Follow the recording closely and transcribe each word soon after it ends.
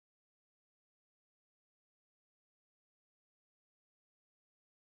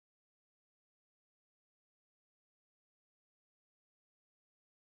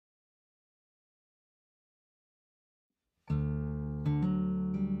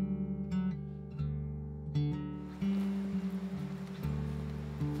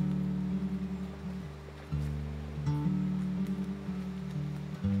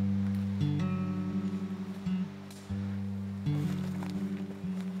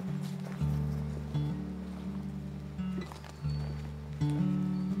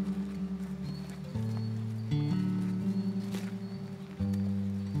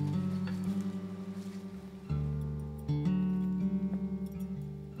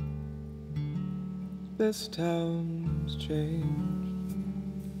this town's changed.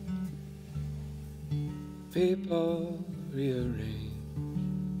 People rearrange.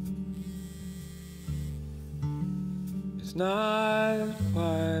 It's not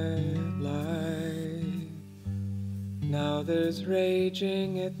quite like now there's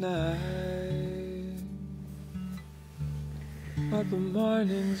raging at night. But the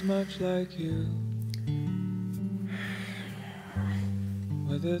morning's much like you,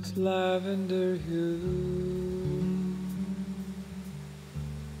 with its lavender hue.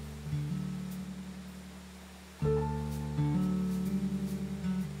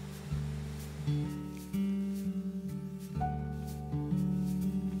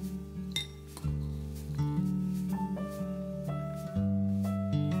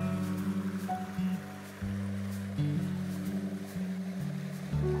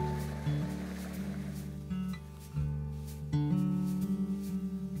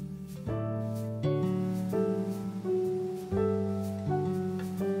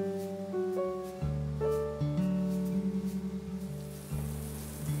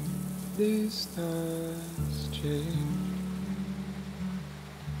 These thoughts change,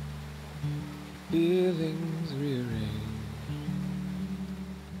 feelings rearrange.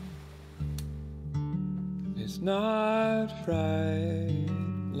 It's not right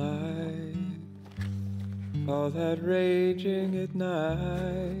like all that raging at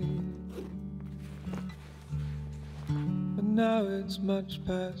night. But now it's much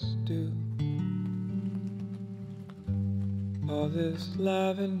past due. All this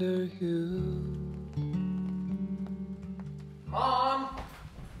lavender hue. Mom!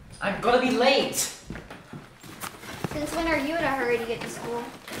 I'm gonna be late! Since when are you in a hurry to get to school?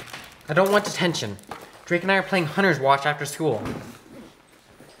 I don't want detention. Drake and I are playing Hunter's Watch after school.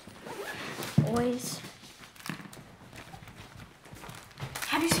 Boys.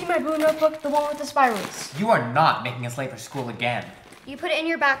 Have you seen my blue notebook, the one with the spirals? You are not making us late for school again. You put it in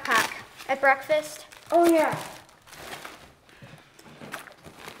your backpack at breakfast. Oh yeah.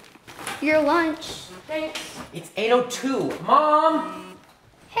 Your lunch. Thanks. It's 8:02. Mom!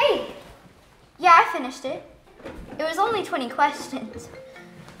 Hey! Yeah, I finished it. It was only 20 questions.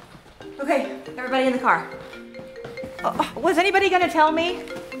 Okay, everybody in the car. Was anybody gonna tell me?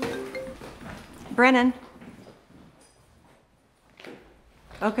 Brennan.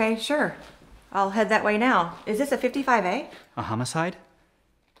 Okay, sure. I'll head that way now. Is this a 55A? A homicide?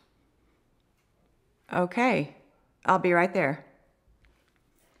 Okay, I'll be right there.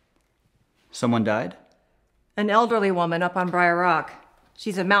 Someone died? An elderly woman up on Briar Rock.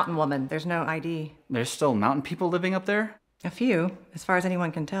 She's a mountain woman. There's no ID. There's still mountain people living up there? A few, as far as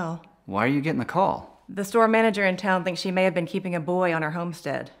anyone can tell. Why are you getting the call? The store manager in town thinks she may have been keeping a boy on her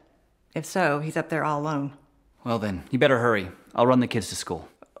homestead. If so, he's up there all alone. Well then, you better hurry. I'll run the kids to school.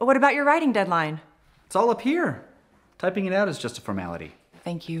 What about your writing deadline? It's all up here. Typing it out is just a formality.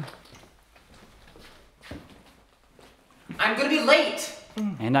 Thank you. I'm gonna be late!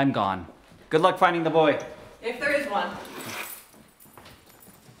 And I'm gone. Good luck finding the boy. If there is one.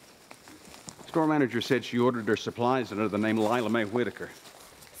 Store manager said she ordered her supplies under the name Lila Mae Whitaker.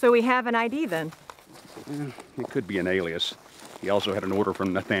 So we have an ID then? It could be an alias. He also had an order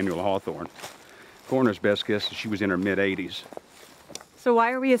from Nathaniel Hawthorne. Coroner's best guess is she was in her mid-80s. So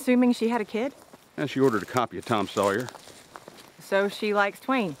why are we assuming she had a kid? And she ordered a copy of Tom Sawyer. So she likes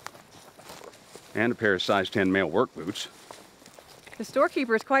Twain. And a pair of size 10 male work boots. The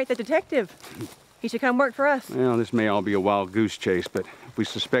storekeeper is quite the detective. He should come work for us. Well, this may all be a wild goose chase, but if we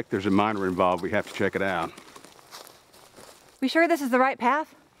suspect there's a minor involved, we have to check it out. We sure this is the right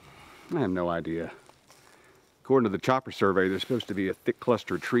path? I have no idea. According to the chopper survey, there's supposed to be a thick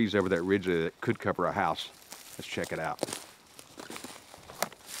cluster of trees over that ridge that could cover a house. Let's check it out.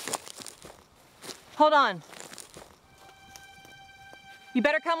 Hold on. You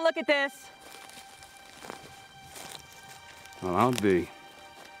better come look at this. Well, I'll be.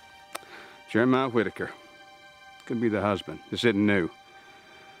 Jeremiah Whitaker. Could be the husband. This isn't new.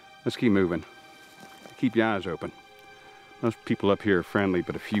 Let's keep moving. Keep your eyes open. Most people up here are friendly,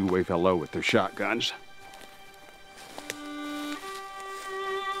 but a few wave hello with their shotguns.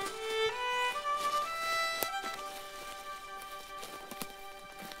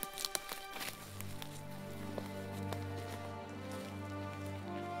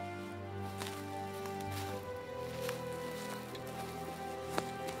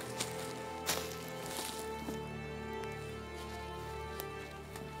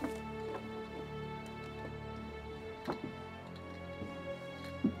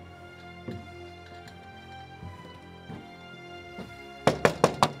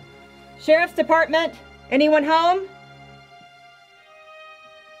 Sheriff's Department, anyone home?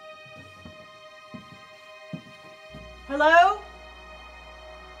 Hello?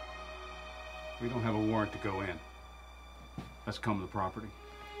 We don't have a warrant to go in. Let's come to the property.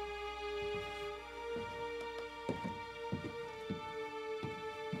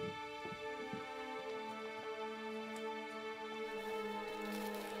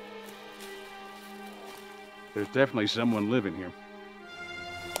 There's definitely someone living here.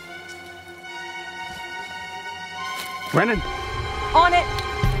 Brennan! On it!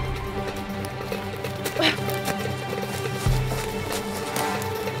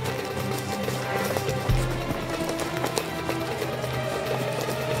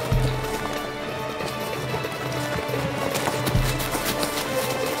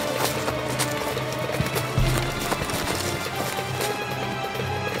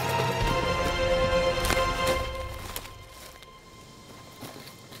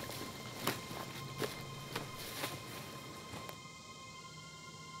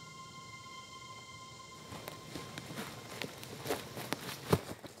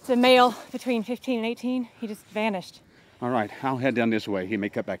 It's a male between 15 and 18. He just vanished. All right, I'll head down this way. He may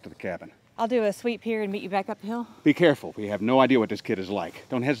cut back to the cabin. I'll do a sweep here and meet you back up the hill. Be careful. We have no idea what this kid is like.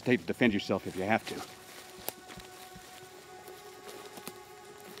 Don't hesitate to defend yourself if you have to.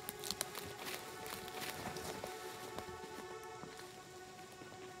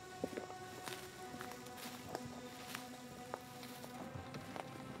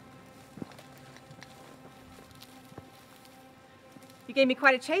 You gave me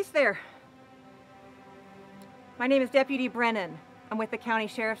quite a chase there. My name is Deputy Brennan. I'm with the County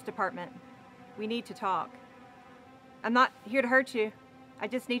Sheriff's Department. We need to talk. I'm not here to hurt you. I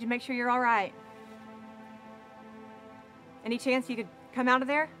just need to make sure you're all right. Any chance you could come out of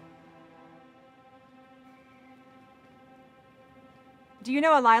there? Do you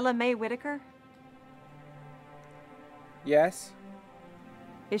know Lila Mae Whitaker? Yes.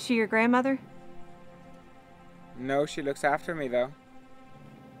 Is she your grandmother? No, she looks after me, though.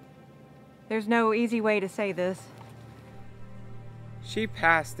 There's no easy way to say this. She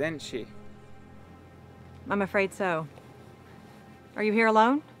passed, didn't she? I'm afraid so. Are you here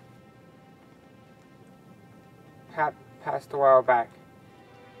alone? Pat passed a while back.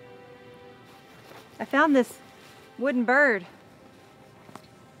 I found this wooden bird.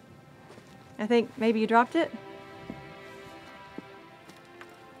 I think maybe you dropped it?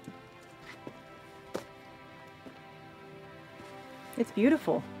 It's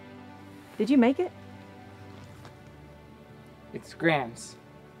beautiful. Did you make it? It's Gram's.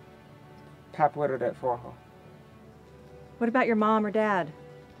 Pap ordered it for her. What about your mom or dad?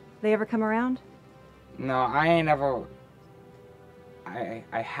 They ever come around? No, I ain't ever... I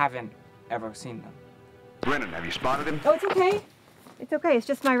haven't ever seen them. Brennan, have you spotted him? Oh, it's okay. It's okay. It's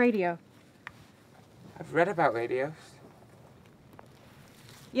just my radio. I've read about radios.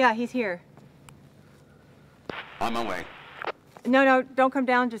 Yeah, he's here. On my way. No, don't come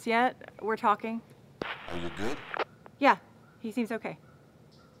down just yet. We're talking. Are you good? Yeah, he seems okay.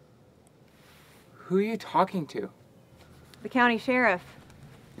 Who are you talking to? The county sheriff.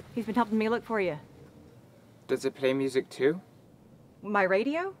 He's been helping me look for you. Does it play music too? My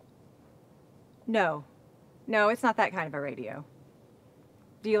radio? No, it's not that kind of a radio.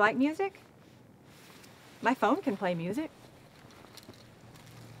 Do you like music? My phone can play music.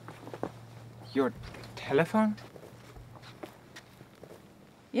 Your telephone?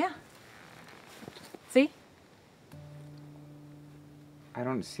 Yeah. See? I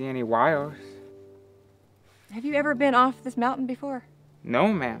don't see any wires. Have you ever been off this mountain before? No,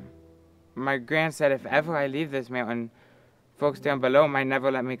 ma'am. My gran said if ever I leave this mountain, folks down below might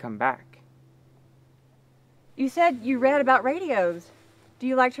never let me come back. You said you read about radios. Do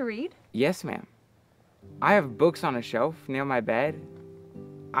you like to read? Yes, ma'am. I have books on a shelf near my bed.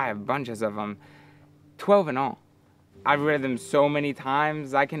 I have bunches of them, 12 in all. I've read them so many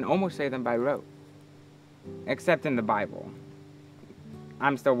times, I can almost say them by rote. Except in the Bible.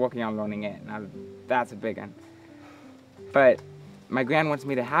 I'm still working on learning it. Now, that's a big one. But my gran wants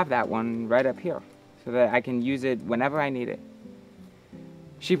me to have that one right up here so that I can use it whenever I need it.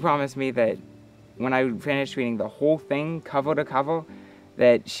 She promised me that when I finished reading the whole thing, cover to cover,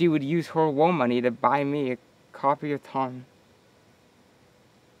 that she would use her war money to buy me a copy of Tom.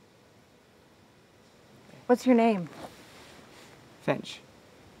 What's your name? Finch.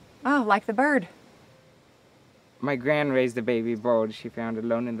 Oh, like the bird. My gran raised a baby bird she found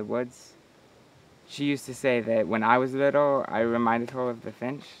alone in the woods. She used to say that when I was little, I reminded her of the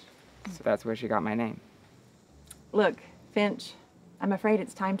finch, so that's where she got my name. Look, Finch, I'm afraid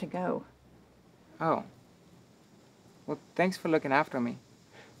it's time to go. Oh. Well, thanks for looking after me.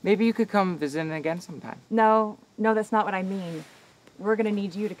 Maybe you could come visit again sometime. No, that's not what I mean. We're gonna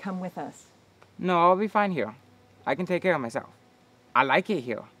need you to come with us. No, I'll be fine here. I can take care of myself. I like it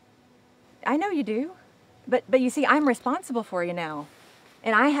here. I know you do. But you see, I'm responsible for you now.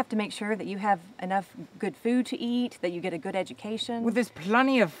 And I have to make sure that you have enough good food to eat, that you get a good education. Well, there's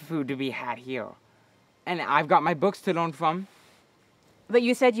plenty of food to be had here. And I've got my books to learn from. But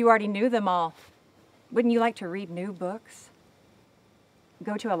you said you already knew them all. Wouldn't you like to read new books?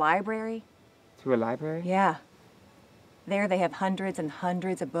 Go to a library? To a library? Yeah. There they have hundreds and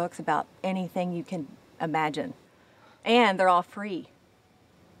hundreds of books about anything you can imagine. And they're all free.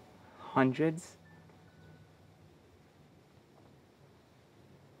 Hundreds?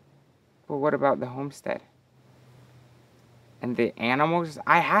 But what about the homestead? And the animals?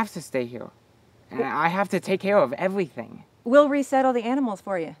 I have to stay here. And I have to take care of everything. We'll resettle the animals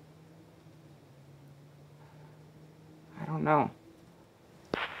for you. I don't know.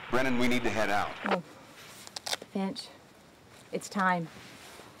 Brennan, we need to head out. Oh, Finch, it's time.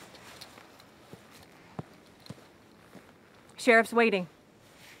 Sheriff's waiting.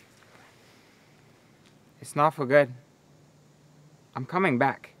 It's not for good. I'm coming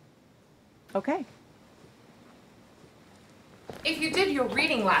back. Okay. If you did your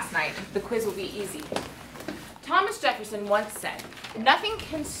reading last night, the quiz will be easy. Thomas Jefferson once said, "Nothing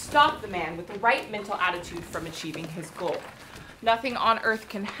can stop the man with the right mental attitude from achieving his goal. Nothing on earth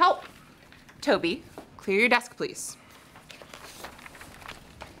can help." Toby, clear your desk, please.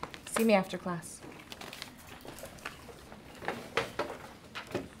 See me after class.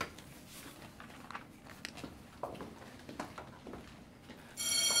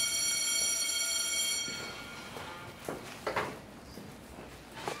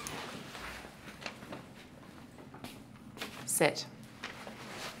 Sit.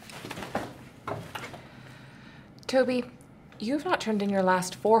 Toby, you have not turned in your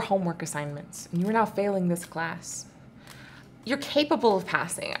last 4 homework assignments, and you are now failing this class. You're capable of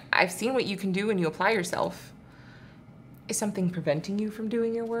passing. I've seen what you can do when you apply yourself. Is something preventing you from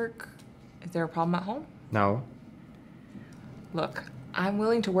doing your work? Is there a problem at home? No. Look, I'm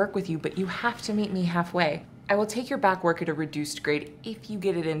willing to work with you, but you have to meet me halfway. I will take your back work at a reduced grade if you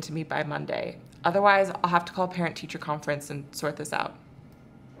get it into me by Monday. Otherwise, I'll have to call parent-teacher conference and sort this out.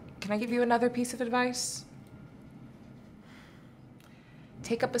 Can I give you another piece of advice?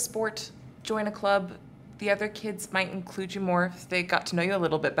 Take up a sport, join a club. The other kids might include you more if they got to know you a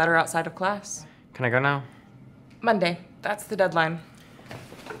little bit better outside of class. Can I go now? Monday, that's the deadline.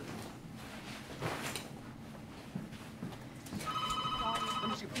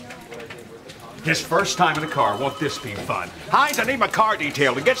 His first time in a car. Won't this be fun? Hines, I need my car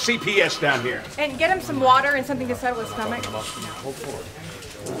detailed and get CPS down here. And get him some water and something to settle his stomach.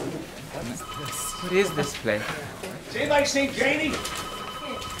 What is this place? Has anybody seen Janie?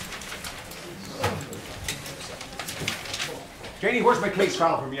 Janie, where's my case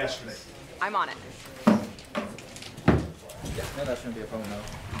file from yesterday? I'm on it. Yeah, no, that shouldn't be a problem, though.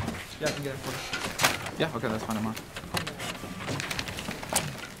 Yeah, I can get it for you. Yeah, okay, that's fine, I'm on.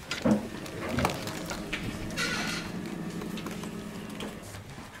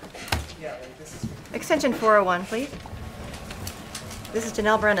 Extension 401, please. This is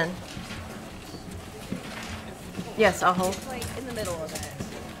Janelle Brennan. Yes, I'll hold. Like in the middle of it.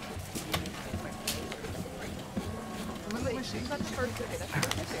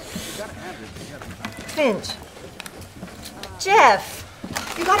 Finch.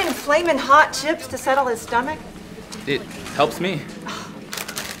 Jeff! You got him flaming hot chips to settle his stomach? It helps me.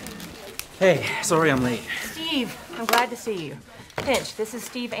 Hey, sorry I'm late. Steve, I'm glad to see you. Finch, this is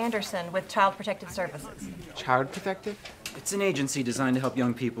Steve Anderson with Child Protective Services. Child Protective? It's an agency designed to help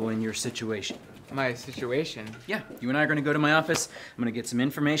young people in your situation. My situation? Yeah, you and I are going to go to my office. I'm going to get some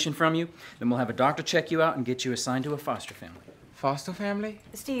information from you. Then we'll have a doctor check you out and get you assigned to a foster family. Foster family?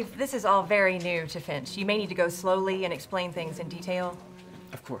 Steve, this is all very new to Finch. You may need to go slowly and explain things in detail.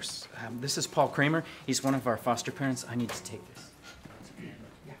 Of course. This is Paul Kramer. He's one of our foster parents. I need to take this.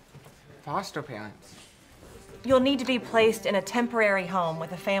 Foster parents? You'll need to be placed in a temporary home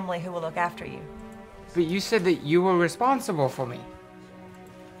with a family who will look after you. But you said that you were responsible for me.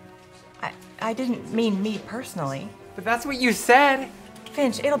 I didn't mean me personally. But that's what you said.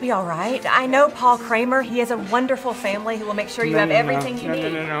 Finch, it'll be all right. I know Paul Kramer. He has a wonderful family who will make sure you have everything you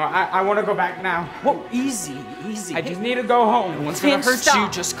need. No. I want to go back now. Whoa, easy. I just need to go home. No one's going to hurt you.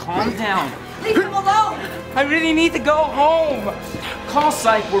 Just calm down. Leave him alone! I really need to go home. Call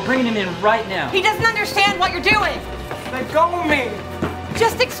psych. We're bringing him in right now. He doesn't understand what you're doing. Let go of me.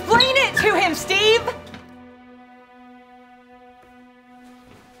 Just explain it to him, Steve.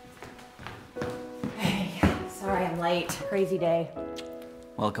 Hey, sorry I'm late. Crazy day.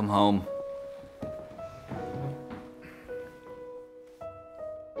 Welcome home.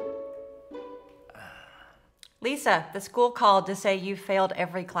 Lisa, the school called to say you failed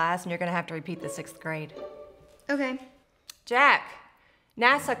every class and you're gonna have to repeat the 6th grade. Okay. Jack,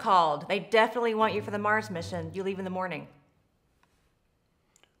 NASA called. They definitely want you for the Mars mission. You leave in the morning.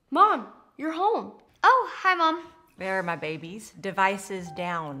 Mom, you're home. Oh, hi, Mom. There, my babies. Devices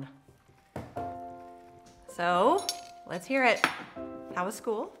down. So, let's hear it. How was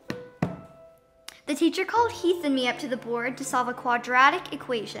school? The teacher called Heath and me up to the board to solve a quadratic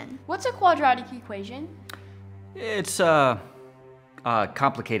equation. What's a quadratic equation? It's a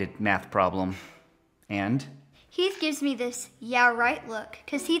complicated math problem. And? Heath gives me this yeah right look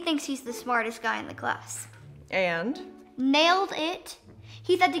because he thinks he's the smartest guy in the class. And? Nailed it.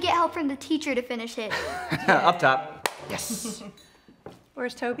 Heath had to get help from the teacher to finish it. Up top. Yes.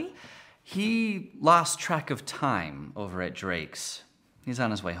 Where's Toby? He lost track of time over at Drake's. He's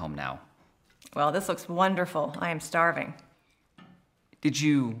on his way home now. Well, this looks wonderful. I am starving. Did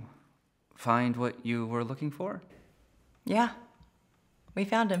you find what you were looking for? Yeah, we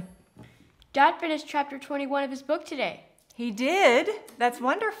found him. Dad finished chapter 21 of his book today. He did? That's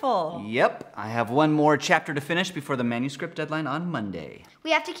wonderful. Yep, I have one more chapter to finish before the manuscript deadline on Monday.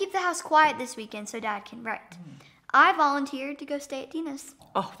 We have to keep the house quiet this weekend so Dad can write. I volunteered to go stay at Dina's.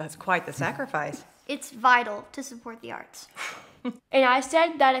 Oh, that's quite the sacrifice. It's vital to support the arts. And I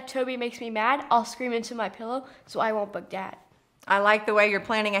said that if Toby makes me mad, I'll scream into my pillow so I won't bug Dad. I like the way you're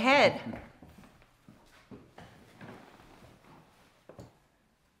planning ahead.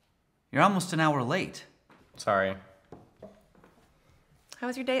 You're almost an hour late. Sorry. How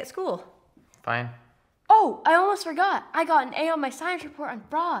was your day at school? Fine. Oh, I almost forgot. I got an A on my science report on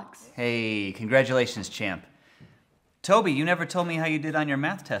frogs. Hey, congratulations, champ. Toby, you never told me how you did on your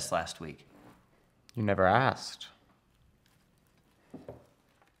math test last week. You never asked.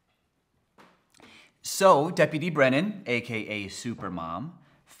 So, Deputy Brennan, aka Supermom,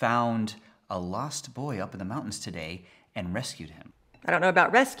 found a lost boy up in the mountains today and rescued him. I don't know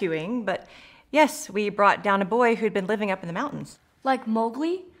about rescuing, but yes, we brought down a boy who'd been living up in the mountains. Like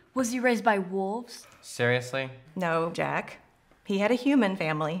Mowgli? Was he raised by wolves? Seriously? No, Jack. He had a human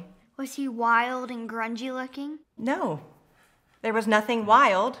family. Was he wild and grungy looking? No. There was nothing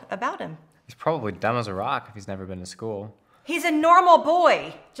wild about him. He's probably dumb as a rock if he's never been to school. He's a normal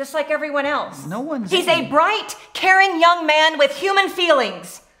boy, just like everyone else. No one's... He's a bright, caring young man with human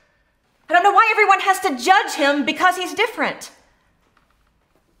feelings. I don't know why everyone has to judge him because he's different.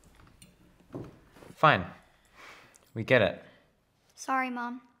 Fine. We get it. Sorry,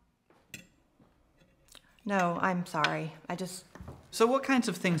 Mom. No, I'm sorry. So what kinds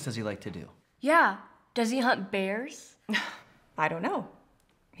of things does he like to do? Yeah. Does he hunt bears? I don't know.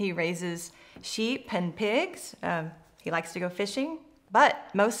 He raises sheep and pigs. He likes to go fishing, but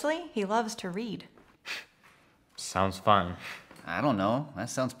mostly he loves to read. Sounds fun. I don't know.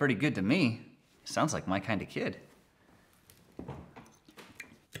 That sounds pretty good to me. Sounds like my kind of kid.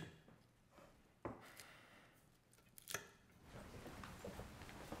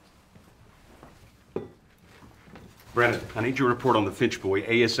 Brennan, I need your report on the Finch boy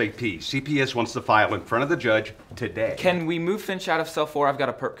ASAP. CPS wants the file in front of the judge today. Can we move Finch out of cell 4? I've got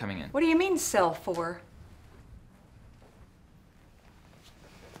a perp coming in. What do you mean, cell 4?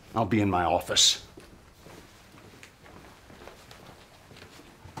 I'll be in my office.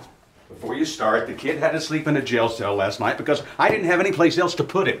 Before you start, the kid had to sleep in a jail cell last night because I didn't have any place else to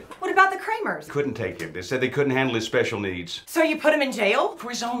put him. What about the Kramers? Couldn't take him. They said they couldn't handle his special needs. So you put him in jail? For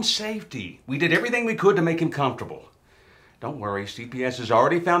his own safety. We did everything we could to make him comfortable. Don't worry, CPS has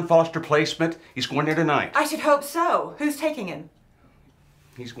already found foster placement. He's going there tonight. I should hope so. Who's taking him?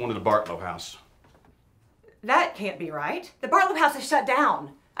 He's going to the Bartlow house. That can't be right. The Bartlow house is shut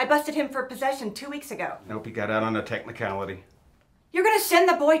down. I busted him for possession 2 weeks ago. Nope, he got out on a technicality. You're gonna send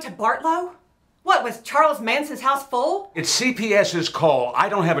the boy to Bartlow? What, was Charles Manson's house full? It's CPS's call. I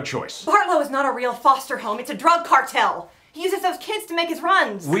don't have a choice. Bartlow is not a real foster home. It's a drug cartel. He uses those kids to make his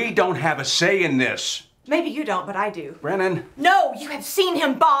runs. We don't have a say in this. Maybe you don't, but I do. Brennan. No, you have seen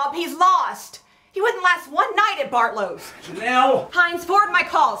him, Bob. He's lost. He wouldn't last one night at Bartlow's. Janelle. Hines, forward my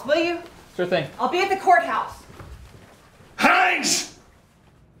calls, will you? Sure thing. I'll be at the courthouse. Hines!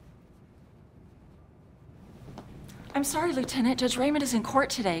 I'm sorry, Lieutenant. Judge Raymond is in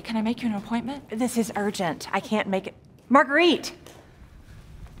court today. Can I make you an appointment? This is urgent. I can't make it. Marguerite!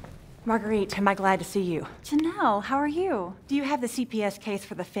 Marguerite, am I glad to see you? Janelle, how are you? Do you have the CPS case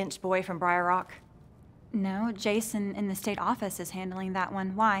for the Finch boy from Briar Rock? No, Jason in the state office is handling that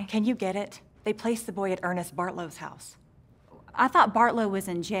one. Why? Can you get it? They placed the boy at Ernest Bartlow's house. I thought Bartlow was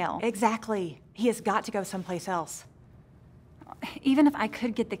in jail. Exactly. He has got to go someplace else. Even if I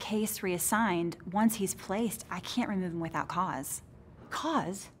could get the case reassigned, once he's placed, I can't remove him without cause.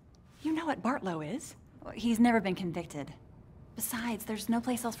 Cause? You know what Bartlow is. He's never been convicted. Besides, there's no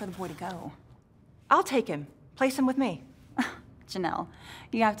place else for the boy to go. I'll take him. Place him with me. Janelle,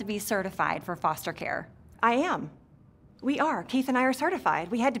 you have to be certified for foster care. I am. We are. Keith and I are certified.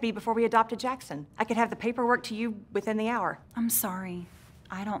 We had to be before we adopted Jackson. I could have the paperwork to you within the hour. I'm sorry.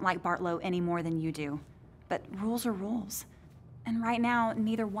 I don't like Bartlow any more than you do. But rules are rules. And right now,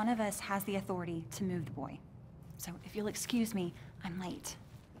 neither one of us has the authority to move the boy. So if you'll excuse me, I'm late.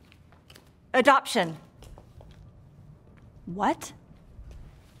 Adoption. What?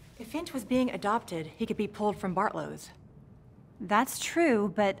 If Finch was being adopted, he could be pulled from Bartlow's. That's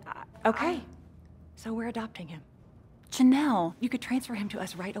true, but... Okay. So we're adopting him. Janelle. You could transfer him to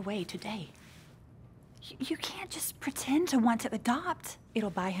us right away today. You can't just pretend to want to adopt. It'll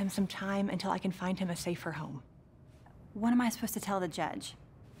buy him some time until I can find him a safer home. What am I supposed to tell the judge?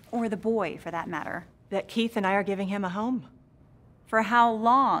 Or the boy, for that matter? That Keith and I are giving him a home. For how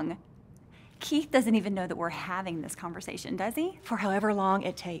long? Keith doesn't even know that we're having this conversation, does he? For however long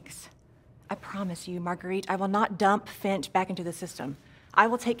it takes. I promise you, Marguerite, I will not dump Finch back into the system. I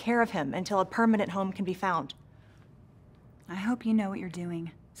will take care of him until a permanent home can be found. I hope you know what you're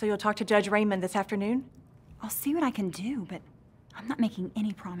doing. So you'll talk to Judge Raymond this afternoon? I'll see what I can do, but I'm not making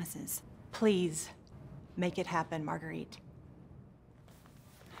any promises. Please, make it happen, Marguerite.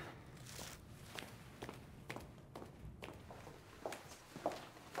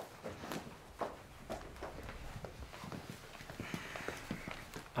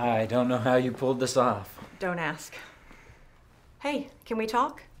 I don't know how you pulled this off. Don't ask. Hey, can we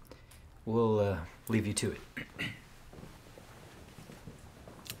talk? We'll leave you to it.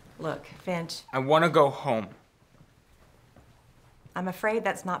 Look, Finch. I want to go home. I'm afraid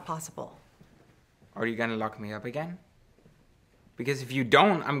that's not possible. Are you gonna lock me up again? Because if you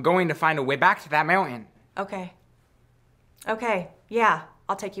don't, I'm going to find a way back to that mountain. Okay. Okay, yeah,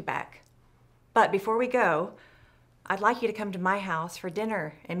 I'll take you back. But before we go, I'd like you to come to my house for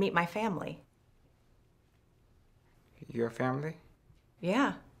dinner and meet my family. Your family?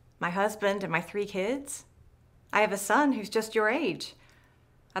 Yeah, my husband and my 3 kids. I have a son who's just your age.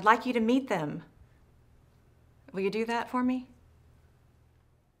 I'd like you to meet them. Will you do that for me?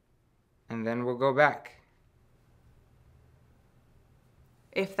 And then we'll go back.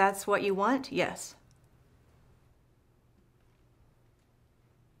 If that's what you want, yes.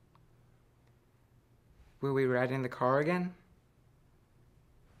 Will we ride in the car again?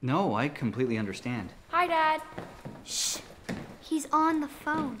 No, I completely understand. Hi, Dad. Shh. He's on the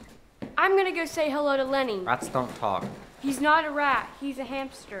phone. I'm gonna go say hello to Lenny. Rats don't talk. He's not a rat. He's a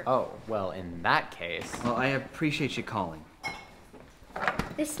hamster. Oh, well, in that case... Well, I appreciate you calling.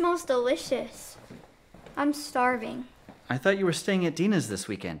 This smells delicious. I'm starving. I thought you were staying at Dina's this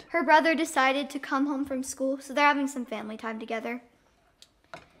weekend. Her brother decided to come home from school, so they're having some family time together.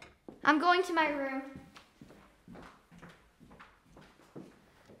 I'm going to my room.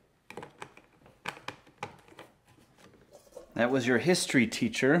 That was your history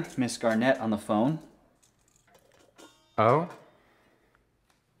teacher, Miss Garnett, on the phone. Oh?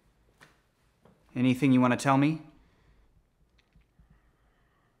 Anything you want to tell me?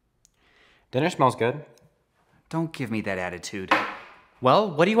 Dinner smells good. Don't give me that attitude. Well,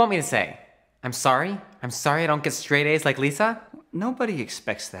 what do you want me to say? I'm sorry? I'm sorry I don't get straight A's like Lisa? Nobody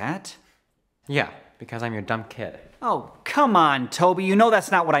expects that. Yeah, because I'm your dumb kid. Oh, come on, Toby. You know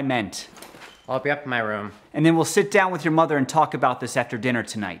that's not what I meant. I'll be up in my room. And then we'll sit down with your mother and talk about this after dinner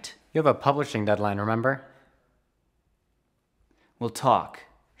tonight. You have a publishing deadline, remember? We'll talk.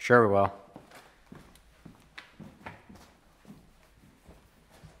 Sure we will.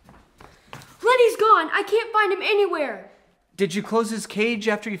 Lenny's gone. I can't find him anywhere. Did you close his cage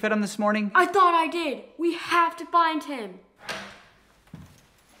after you fed him this morning? I thought I did. We have to find him.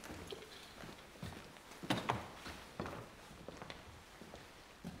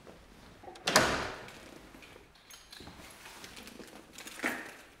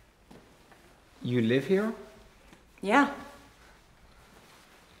 You live here? Yeah.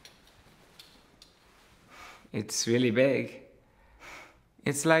 It's really big.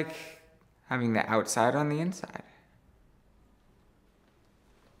 It's like having the outside on the inside.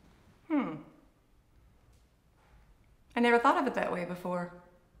 I never thought of it that way before.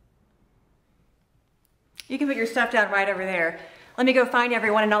 You can put your stuff down right over there. Let me go find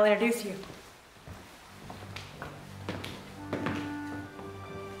everyone and I'll introduce you.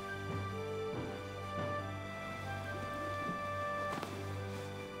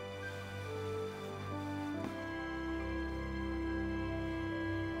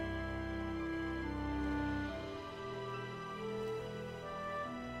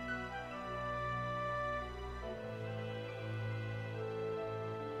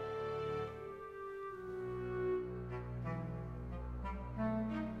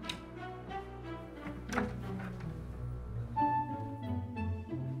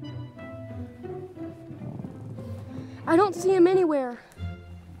 I don't see him anywhere.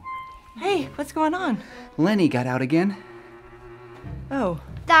 Hey, what's going on? Lenny got out again. Oh.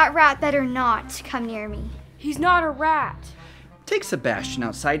 That rat better not come near me. He's not a rat. Take Sebastian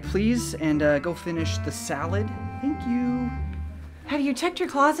outside, please, and go finish the salad. Thank you. Have you checked your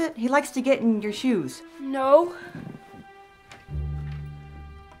closet? He likes to get in your shoes. No.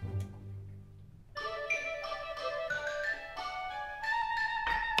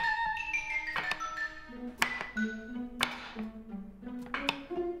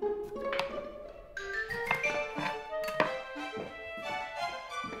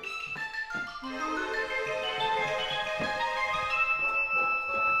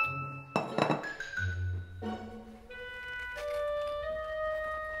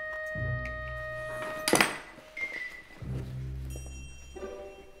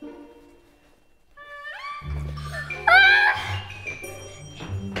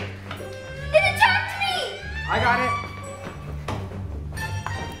 I got it.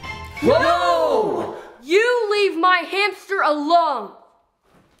 Whoa! You leave my hamster alone.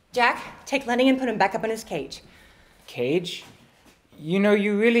 Jack, take Lenny and put him back up in his cage. Cage? You know,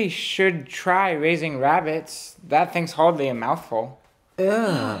 you really should try raising rabbits. That thing's hardly a mouthful.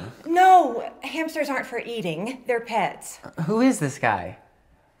 Ugh. No, hamsters aren't for eating. They're pets. Who is this guy?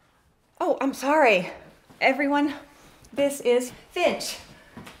 Oh, I'm sorry. Everyone, this is Finch.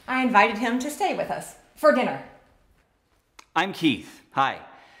 I invited him to stay with us for dinner. I'm Keith. Hi.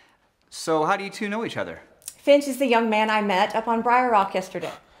 So how do you two know each other? Finch is the young man I met up on Briar Rock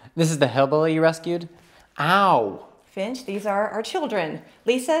yesterday. This is the hillbilly you rescued? Ow! Finch, these are our children,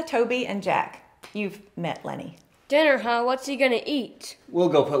 Lisa, Toby, and Jack. You've met Lenny. Dinner, huh? What's he gonna eat? We'll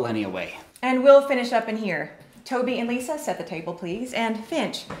go put Lenny away. And we'll finish up in here. Toby and Lisa, set the table, please. And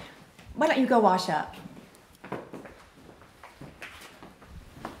Finch, why don't you go wash up?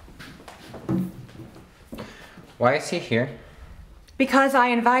 Why is he here? Because I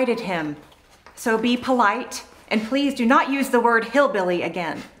invited him. So be polite, and please do not use the word hillbilly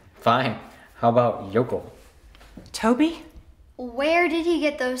again. Fine. How about yokel? Toby? Where did he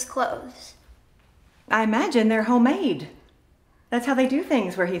get those clothes? I imagine they're homemade. That's how they do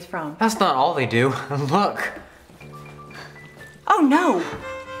things where he's from. That's not all they do. Look. Oh no!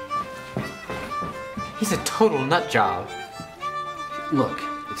 He's a total nut job. Look,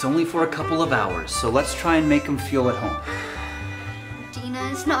 it's only for a couple of hours, so let's try and make him feel at home. Dina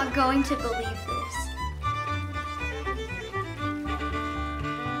is not going to believe this.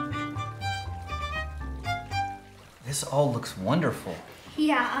 This all looks wonderful.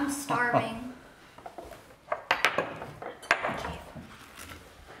 Yeah, I'm starving.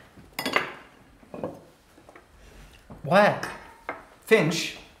 What?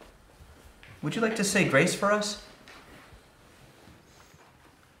 Finch, would you like to say grace for us?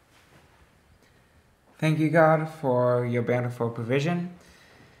 Thank you, God, for your bountiful provision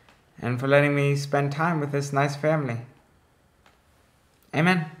and for letting me spend time with this nice family.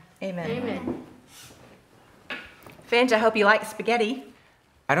 Amen. Amen. Amen. Finch, I hope you like spaghetti.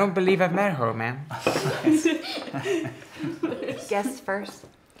 I don't believe I've met her, ma'am. Guess first.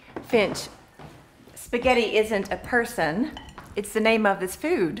 Finch, spaghetti isn't a person. It's the name of this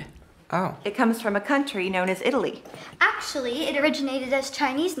food. Oh. It comes from a country known as Italy. Actually, it originated as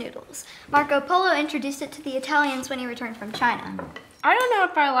Chinese noodles. Marco Polo introduced it to the Italians when he returned from China. I don't know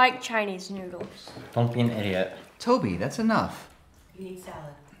if I like Chinese noodles. Don't be an idiot. Toby, that's enough. You need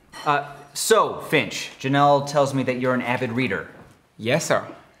salad. So, Finch, Janelle tells me that you're an avid reader. Yes, sir.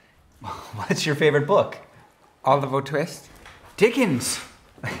 What's your favorite book? Oliver Twist. Dickens.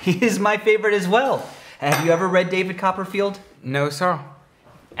 He is my favorite as well. Have you ever read David Copperfield? No, sir.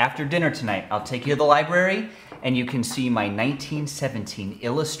 After dinner tonight, I'll take you to the library and you can see my 1917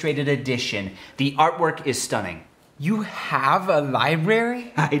 illustrated edition. The artwork is stunning. You have a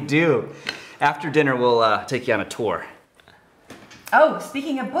library? I do. After dinner, we'll take you on a tour. Oh,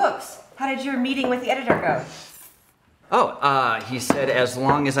 speaking of books, how did your meeting with the editor go? Oh, he said as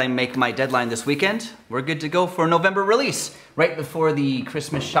long as I make my deadline this weekend, we're good to go for a November release, right before the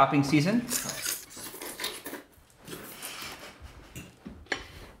Christmas shopping season.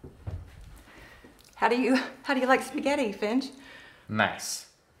 How do you like spaghetti, Finch? Nice.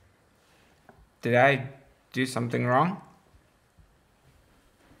 Did I do something wrong?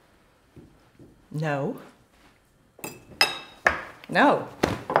 No. No.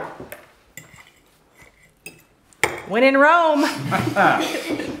 When in Rome.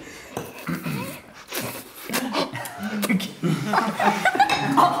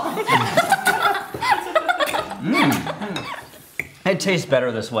 It tastes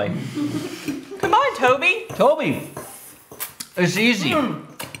better this way. Come on, Toby. Toby, it's easy.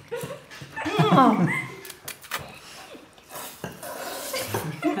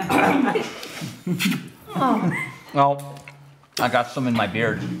 Well, I got some in my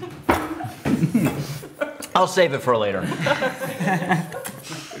beard. I'll save it for later.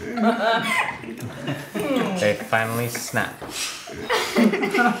 They finally snap.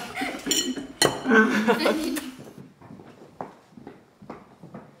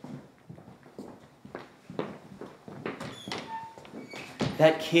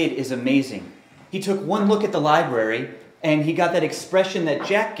 That kid is amazing. He took one look at the library and he got that expression that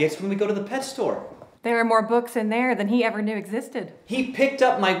Jack gets when we go to the pet store. There are more books in there than he ever knew existed. He picked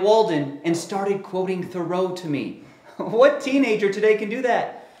up my Walden and started quoting Thoreau to me. What teenager today can do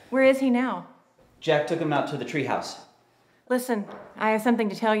that? Where is he now? Jack took him out to the treehouse. Listen, I have something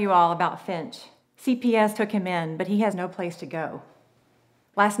to tell you all about Finch. CPS took him in, but he has no place to go.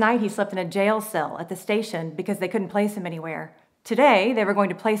 Last night he slept in a jail cell at the station because they couldn't place him anywhere. Today they were going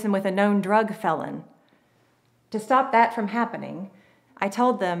to place him with a known drug felon. To stop that from happening, I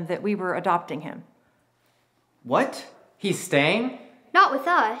told them that we were adopting him. What? He's staying? Not with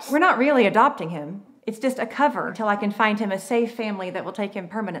us. We're not really adopting him. It's just a cover until I can find him a safe family that will take him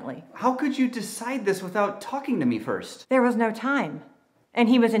permanently. How could you decide this without talking to me first? There was no time, and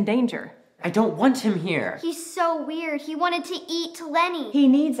he was in danger. I don't want him here. He's so weird. He wanted to eat Lenny. He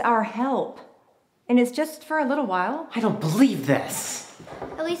needs our help. And it's just for a little while. I don't believe this.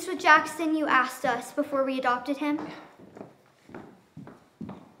 At least with Jackson, you asked us before we adopted him.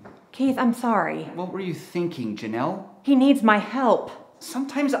 Keith, I'm sorry. What were you thinking, Janelle? He needs my help.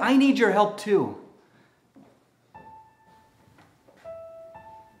 Sometimes I need your help too.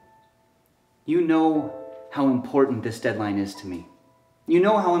 You know how important this deadline is to me. You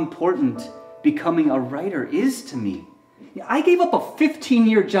know how important becoming a writer is to me. I gave up a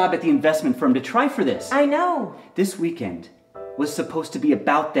 15-year job at the investment firm to try for this. I know. This weekend was supposed to be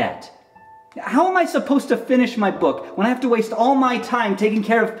about that. How am I supposed to finish my book when I have to waste all my time taking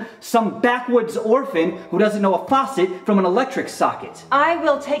care of some backwoods orphan who doesn't know a faucet from an electric socket? I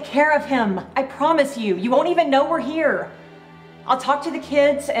will take care of him. I promise you. You won't even know we're here. I'll talk to the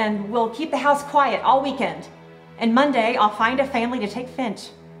kids and we'll keep the house quiet all weekend. And Monday, I'll find a family to take Finch.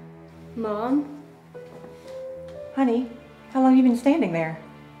 Mom? Honey, how long have you been standing there?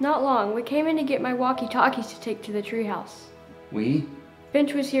 Not long. We came in to get my walkie-talkies to take to the treehouse. We?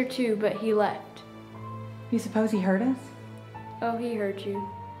 Finch was here too, but he left. You suppose he heard us? Oh, he heard you.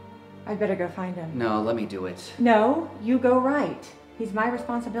 I'd better go find him. No, let me do it. No, you go right. He's my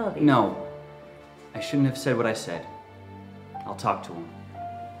responsibility. No, I shouldn't have said what I said. I'll talk to him.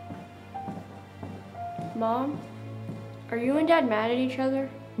 Mom, are you and Dad mad at each other?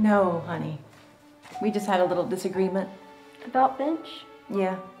 No, honey. We just had a little disagreement. About Finch?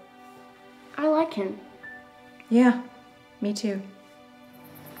 Yeah. I like him. Yeah, me too.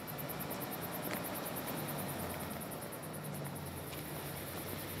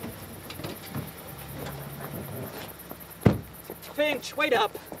 Finch, wait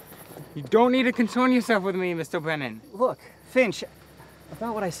up! You don't need to concern yourself with me, Mr. Brennan. Look, Finch,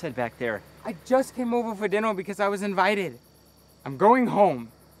 about what I said back there. I just came over for dinner because I was invited. I'm going home.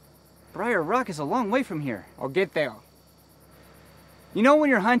 Briar Rock is a long way from here. I'll get there. You know when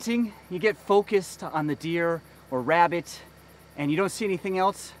you're hunting, you get focused on the deer or rabbit, and you don't see anything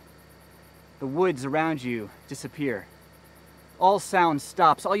else? The woods around you disappear. All sound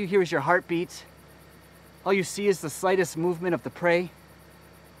stops. All you hear is your heartbeat. All you see is the slightest movement of the prey.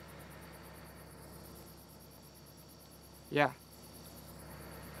 Yeah.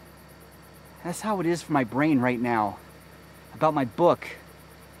 That's how it is for my brain right now. About my book.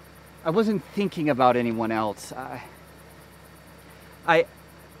 I wasn't thinking about anyone else. I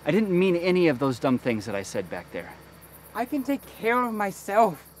didn't mean any of those dumb things that I said back there. I can take care of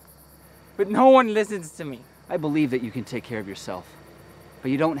myself, but no one listens to me. I believe that you can take care of yourself, but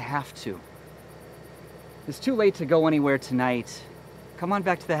you don't have to. It's too late to go anywhere tonight. Come on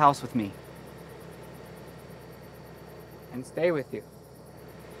back to the house with me. And stay with you.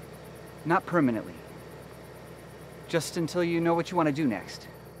 Not permanently. Just until you know what you want to do next.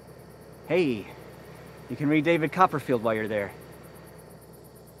 Hey, you can read David Copperfield while you're there.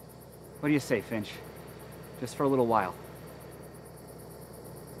 What do you say, Finch? Just for a little while.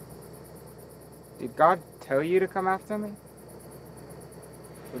 Did God tell you to come after me?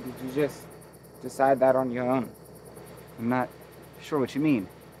 Or did you just decide that on your own? I'm not sure what you mean.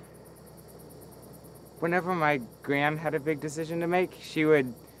 Whenever my gran had a big decision to make, she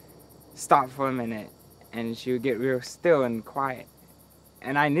would stop for a minute and she would get real still and quiet.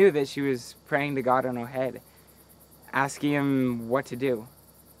 And I knew that she was praying to God in her head, asking him what to do.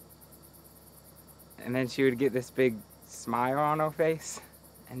 And then she would get this big smile on her face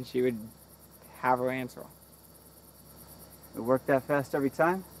and she would have her answer. It worked that fast every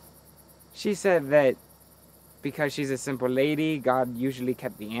time? She said that because she's a simple lady, God usually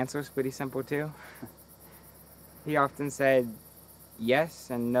kept the answers pretty simple too. He often said yes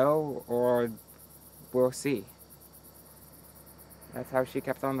and no, or we'll see. That's how she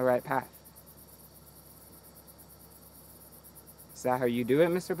kept on the right path. Is that how you do it,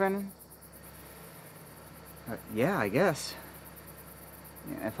 Mr. Brennan? Yeah, I guess.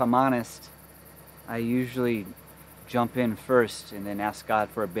 Yeah, if I'm honest, I usually jump in first and then ask God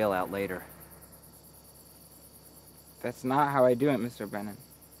for a bailout later. That's not how I do it, Mr. Brennan.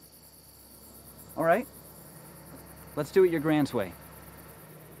 All right. Let's do it your grand's way.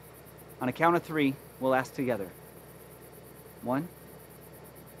 On a count of 3, we'll ask together. 1,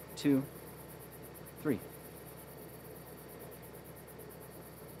 2, 3.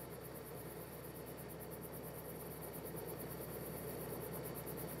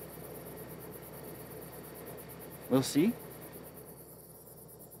 We'll see.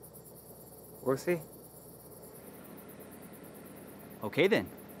 We'll see. Okay then.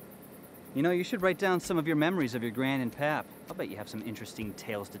 You know, you should write down some of your memories of your gran and pap. I'll bet you have some interesting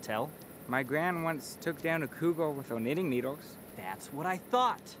tales to tell. My gran once took down a cougar with her knitting needles. That's what I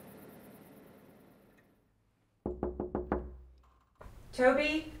thought.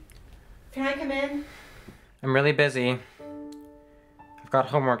 Toby, can I come in? I'm really busy. I've got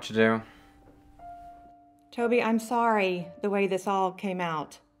homework to do. Toby, I'm sorry the way this all came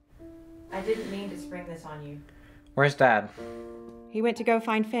out. I didn't mean to spring this on you. Where's Dad? He went to go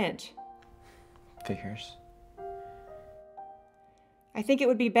find Finch. Figures. I think it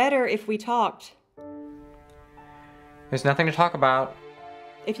would be better if we talked. There's nothing to talk about.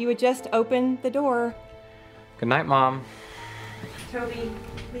 If you would just open the door. Good night, Mom. Toby,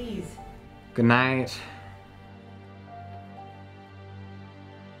 please. Good night.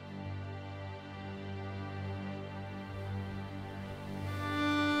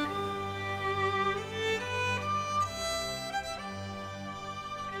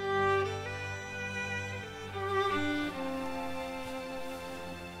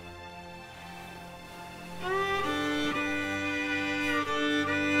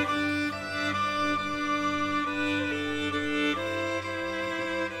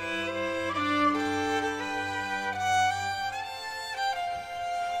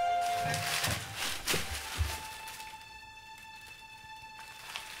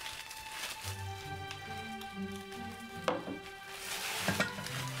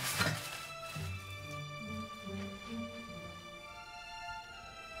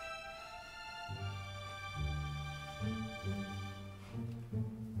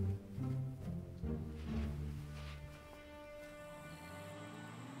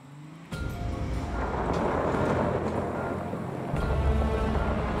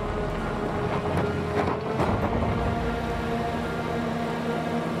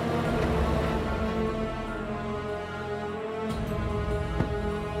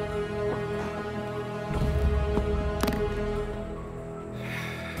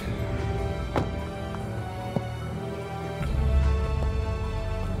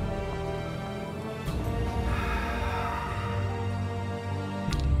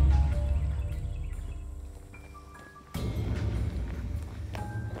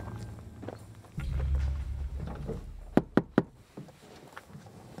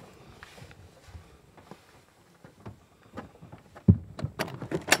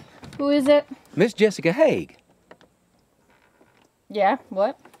 Who is it? Miss Jessica Haig. Yeah,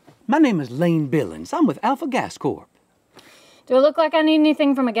 what? My name is Lane Billings. I'm with Alpha Gas Corp. Do I look like I need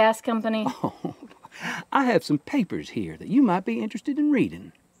anything from a gas company? Oh, I have some papers here that you might be interested in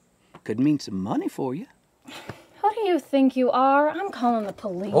reading. Could mean some money for you. Who do you think you are? I'm calling the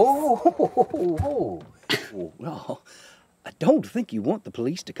police. Oh, well, I don't think you want the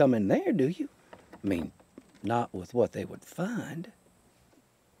police to come in there, do you? I mean, not with what they would find.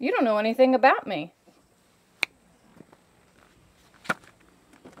 You don't know anything about me.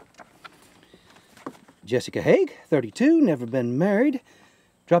 Jessica Haig, 32, never been married.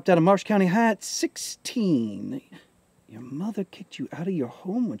 Dropped out of Marsh County High at 16. Your mother kicked you out of your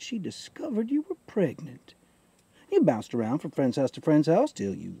home when she discovered you were pregnant. You bounced around from friend's house to friend's house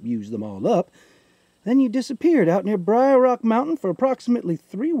till you used them all up. Then you disappeared out near Briar Rock Mountain for approximately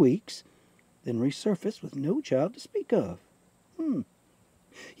 3 weeks, then resurfaced with no child to speak of.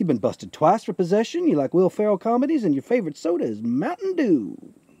 You've been busted twice for possession, you like Will Ferrell comedies, and your favorite soda is Mountain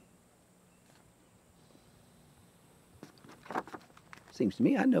Dew. Seems to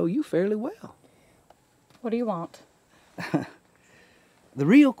me I know you fairly well. What do you want? The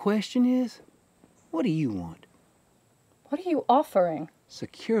real question is, what do you want? What are you offering?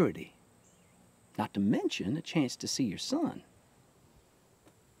 Security. Not to mention a chance to see your son.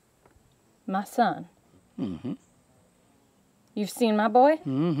 My son. Mm-hmm. You've seen my boy?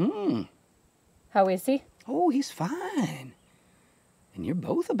 Mm-hmm. How is he? Oh, he's fine. And you're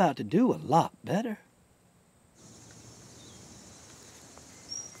both about to do a lot better.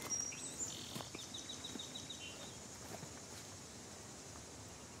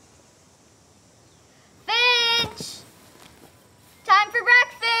 Finch! Time for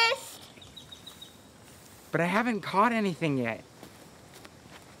breakfast! But I haven't caught anything yet.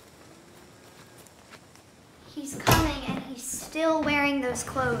 He's coming and he's still wearing those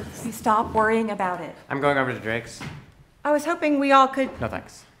clothes. You stop worrying about it. I'm going over to Drake's. I was hoping we all could... No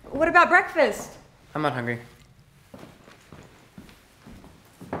thanks. What about breakfast? I'm not hungry.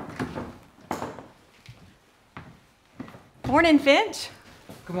 Morning, Finch.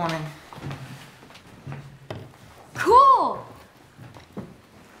 Good morning. Cool!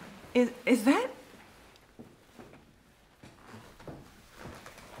 Is that...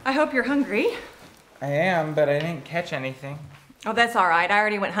 I hope you're hungry. I am, but I didn't catch anything. Oh, that's all right. I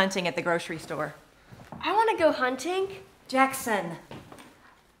already went hunting at the grocery store. I want to go hunting. Jackson.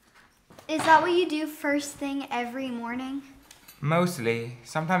 Is that what you do first thing every morning? Mostly.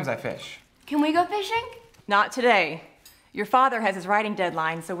 Sometimes I fish. Can we go fishing? Not today. Your father has his writing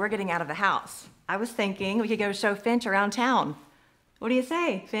deadline, so we're getting out of the house. I was thinking we could go show Finch around town. What do you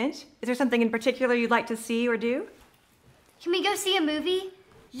say, Finch? Is there something in particular you'd like to see or do? Can we go see a movie?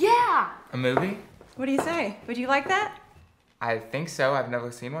 Yeah! A movie? What do you say? Would you like that? I think so. I've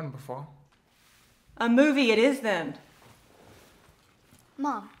never seen one before. A movie it is then.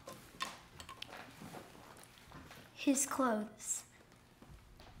 Mom. His clothes.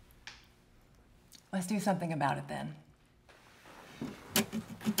 Let's do something about it then.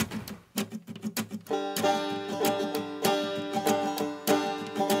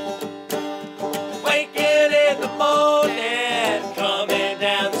 Waking in the morning, coming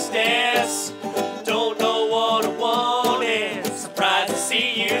down the stairs. Don't know what I wanted, surprised to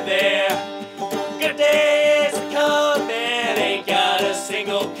see you there. Good days are coming, ain't got a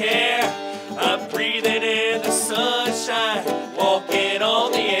single care. I'm breathing in the sunshine, walking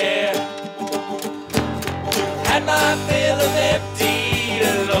on the air. Had my fill of empty,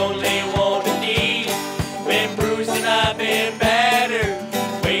 lonely, wanting need. Been bruised and I've been battered,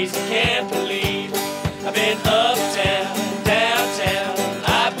 ways you can't believe. I've been uptown, downtown,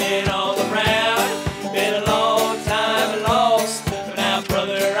 I've been all around. Been a long time lost, but now,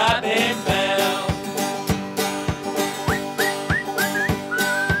 brother, I've been found.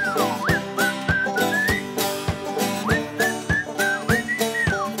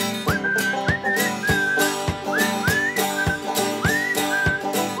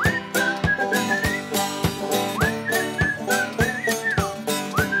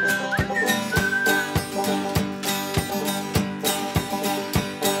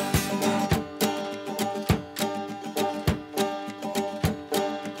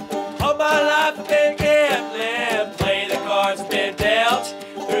 All my life I've been gambling, play the cards I've been dealt.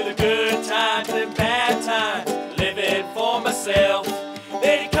 Through the good times and bad times, living for myself.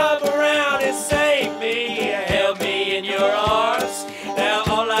 Then you come around and save me, held me in your arms. Now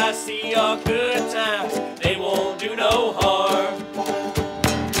all I see are good times, they won't do no harm.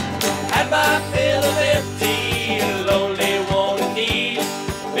 Had my fill of empty, lonely, wanting need.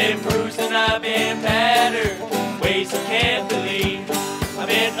 Been bruised and I've been battered, ways I can't believe. I've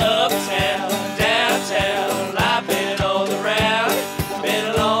been uptown, downtown, I've been all around. Been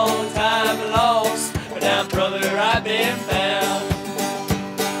a long time lost, but now, brother, I've been found.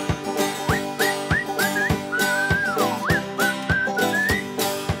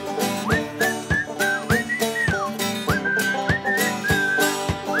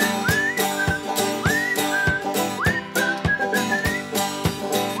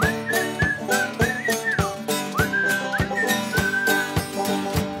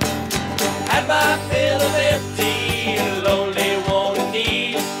 Had my fill of empty, lonely, wanting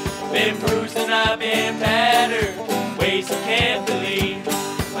need. Been bruised and I've been battered, ways I can't believe.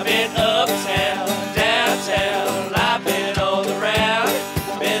 I've been uptown, downtown, I've been all around.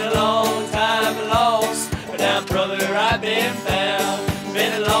 Been a long time lost, but now, brother, I've been found.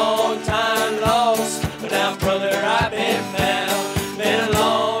 Been a long time lost, but now, brother, I've been found. Been a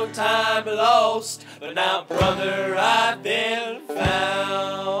long time lost, but now, brother, I've been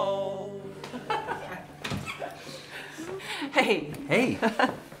found. Hey. Hey.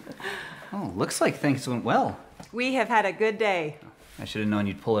 Oh, looks like things went well. We have had a good day. I should have known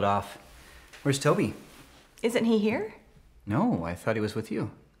you'd pull it off. Where's Toby? Isn't he here? No, I thought he was with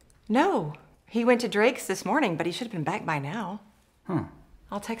you. No. He went to Drake's this morning, but he should have been back by now. Huh.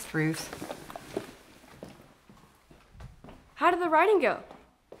 I'll text Ruth. How did the writing go?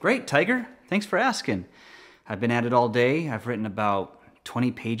 Great, Tiger. Thanks for asking. I've been at it all day. I've written about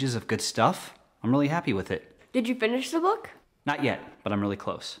 20 pages of good stuff. I'm really happy with it. Did you finish the book? Not yet, but I'm really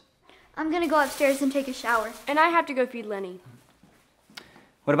close. I'm gonna go upstairs and take a shower. And I have to go feed Lenny.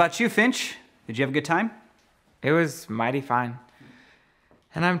 What about you, Finch? Did you have a good time? It was mighty fine.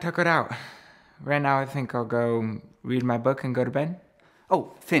 And I'm tuckered out. Right now I think I'll go read my book and go to bed.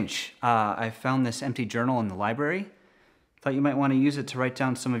 Oh, Finch, I found this empty journal in the library. Thought you might want to use it to write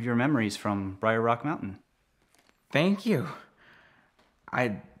down some of your memories from Briar Rock Mountain. Thank you.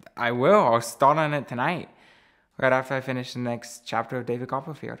 I will. I'll start on it tonight, right after I finish the next chapter of David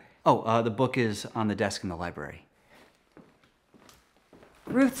Copperfield. Oh, the book is on the desk in the library.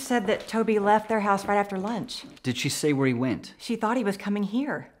 Ruth said that Toby left their house right after lunch. Did she say where he went? She thought he was coming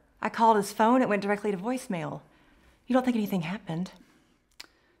here. I called his phone, it went directly to voicemail. You don't think anything happened?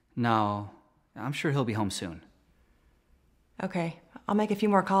 No, I'm sure he'll be home soon. Okay, I'll make a few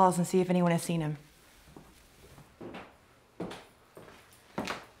more calls and see if anyone has seen him.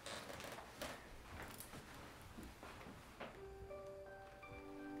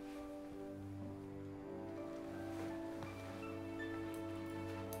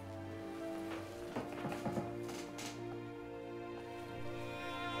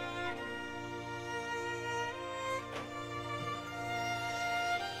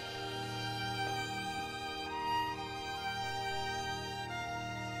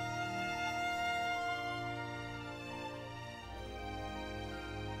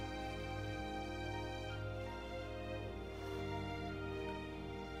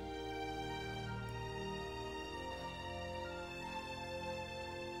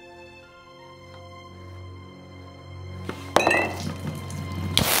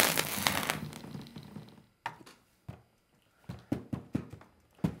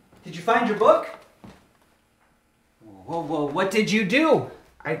 Did you find your book? Whoa, what did you do?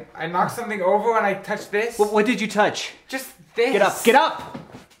 I knocked something over and I touched this. What did you touch? Just this. Get up!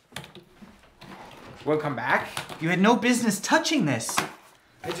 We'll come back. You had no business touching this.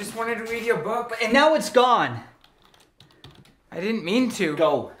 I just wanted to read your book. And now it's gone. I didn't mean to.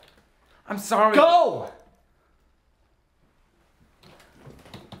 Go. I'm sorry. Go!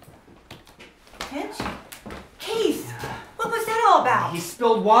 Finch? Keith! What was that all about? He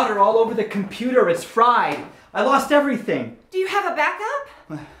spilled water all over the computer. It's fried. I lost everything. Do you have a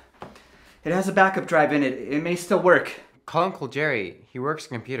backup? It has a backup drive in it. It may still work. Call Uncle Jerry. He works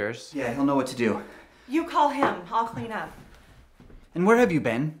computers. Yeah, he'll know what to do. You call him. I'll clean up. And where have you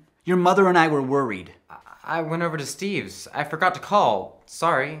been? Your mother and I were worried. I went over to Steve's. I forgot to call.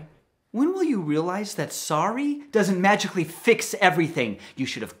 Sorry. When will you realize that sorry doesn't magically fix everything? You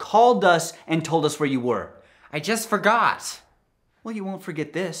should have called us and told us where you were. I just forgot. Well, you won't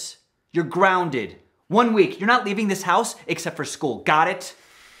forget this. You're grounded. 1 week. You're not leaving this house except for school. Got it?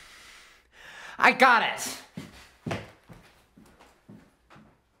 I got it.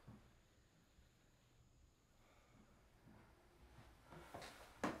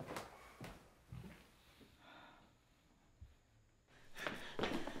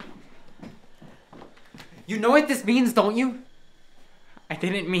 You know what this means, don't you? I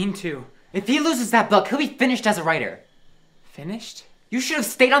didn't mean to. If he loses that book, he'll be finished as a writer. Finished? You should have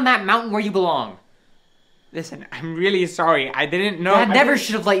stayed on that mountain where you belong. Listen, I'm really sorry. I didn't know. Dad never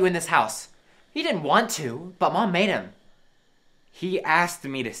should have let you in this house. He didn't want to, but Mom made him. He asked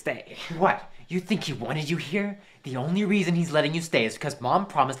me to stay. What? You think he wanted you here? The only reason he's letting you stay is because Mom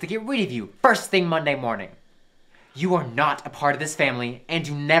promised to get rid of you first thing Monday morning. You are not a part of this family, and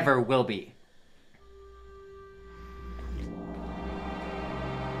you never will be.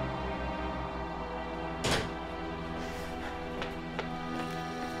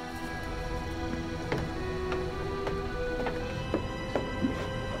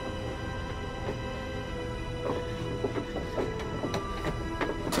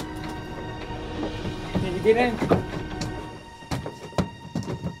 Can you get in?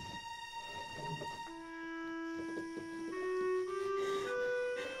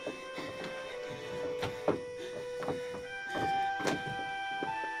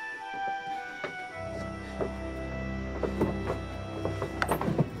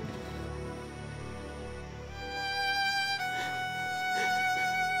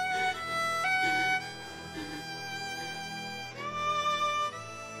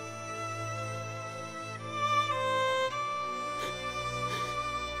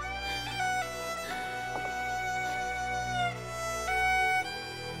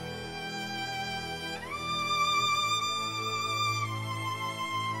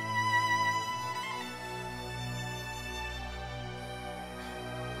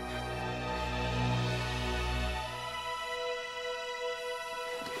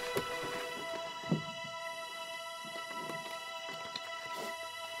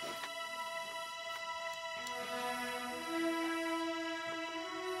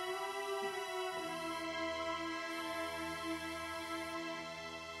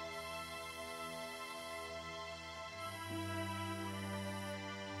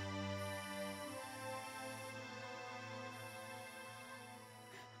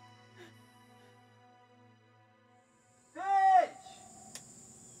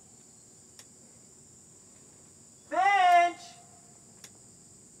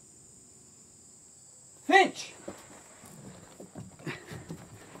 Finch!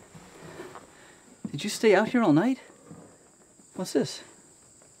 Did you stay out here all night? What's this?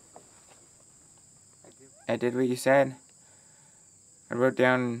 I did what you said. I wrote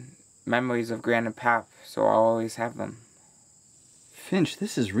down memories of Gran and Pap, so I'll always have them. Finch,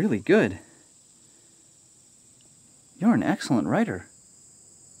 this is really good. You're an excellent writer.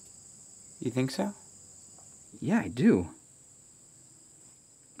 You think so? Yeah, I do.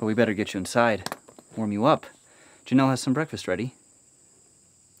 But we better get you inside, warm you up. Janelle has some breakfast ready.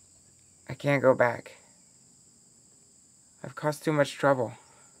 I can't go back. I've caused too much trouble.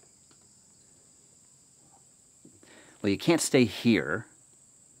 Well, you can't stay here.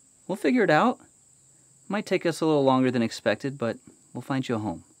 We'll figure it out. Might take us a little longer than expected, but we'll find you a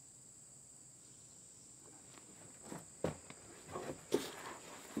home.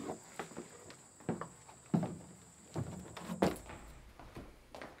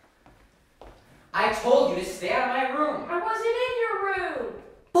 I told you to stay out of my room. I wasn't in your room.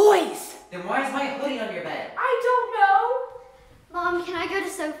 Boys! Then why is my hoodie on your bed? I don't know. Mom, can I go to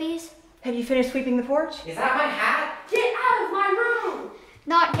Sophie's? Have you finished sweeping the porch? Is that my hat? Get out of my room.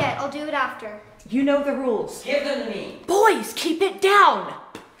 Not yet. I'll do it after. You know the rules. Give them to me. Boys, keep it down.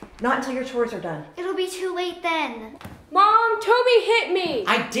 Not until your chores are done. It'll be too late then. Mom, Toby hit me.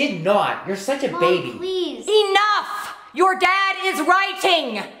 I did not. You're such a Mom, baby. please. Enough! Your dad is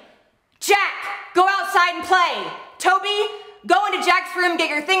writing. Jack, go outside and play. Toby, go into Jack's room, get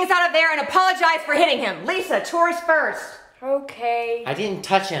your things out of there, and apologize for hitting him. Lisa, chores first. Okay. I didn't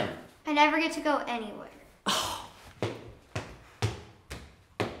touch him. I never get to go anywhere.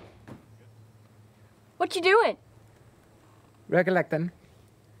 What you doing? Recollecting.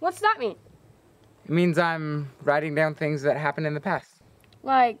 What's that mean? It means I'm writing down things that happened in the past.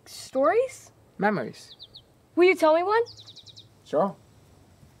 Like stories? Memories. Will you tell me one? Sure.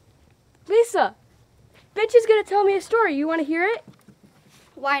 Lisa, Finch is gonna tell me a story. You wanna hear it?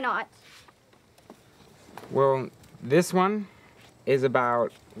 Why not? Well, this one is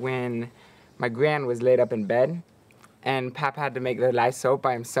about when my gran was laid up in bed and Pap had to make the lye soap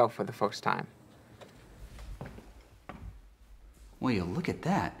by himself for the first time. Well, you look at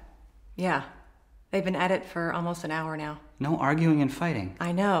that. Yeah. They've been at it for almost an hour now. No arguing and fighting.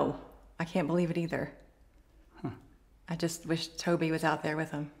 I know. I can't believe it either. I just wish Toby was out there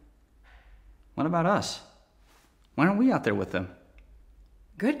with them. What about us? Why aren't we out there with them?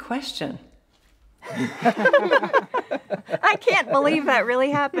 Good question. I can't believe that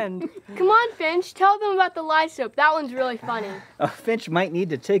really happened. Come on, Finch. Tell them about the lye soap. That one's really funny. Finch might need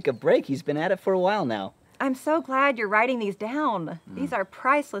to take a break. He's been at it for a while now. I'm so glad you're writing these down. These are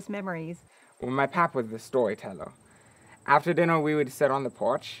priceless memories. Well, my pap was the storyteller. After dinner, we would sit on the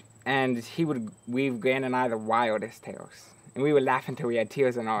porch, and he would weave Gran and I the wildest tales. And we would laugh until we had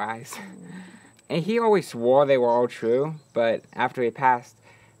tears in our eyes. And he always swore they were all true, but after he passed,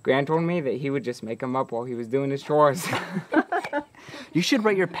 Gran told me that he would just make them up while he was doing his chores. You should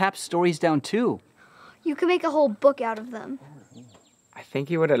write your pap's stories down, too. You could make a whole book out of them. I think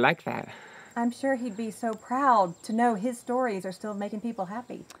he would have liked that. I'm sure he'd be so proud to know his stories are still making people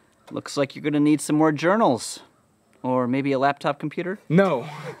happy. Looks like you're gonna need some more journals. Or maybe a laptop computer? No.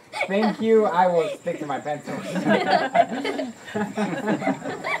 Thank you. I will stick to my pencils.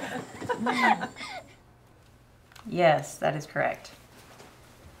 Yes, that is correct.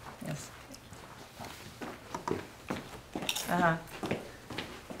 Yes. Uh-huh.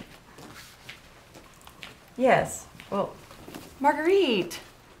 Yes. Well, Marguerite.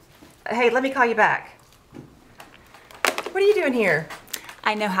 Hey, let me call you back. What are you doing here?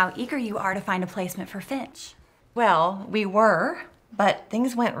 I know how eager you are to find a placement for Finch. Well, we were, but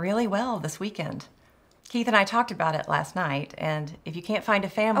things went really well this weekend. Keith and I talked about it last night, and if you can't find a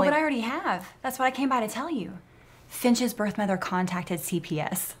family... Oh, but I already have. That's what I came by to tell you. Finch's birth mother contacted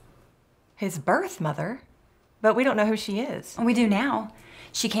CPS. His birth mother? But we don't know who she is. We do now.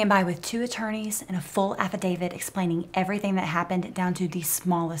 She came by with 2 attorneys and a full affidavit explaining everything that happened down to the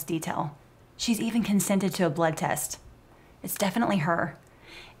smallest detail. She's even consented to a blood test. It's definitely her.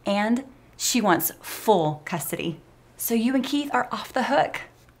 And she wants full custody. So you and Keith are off the hook.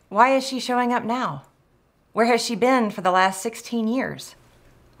 Why is she showing up now? Where has she been for the last 16 years?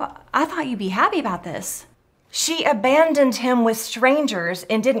 Well, I thought you'd be happy about this. She abandoned him with strangers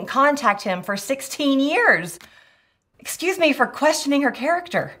and didn't contact him for 16 years. Excuse me for questioning her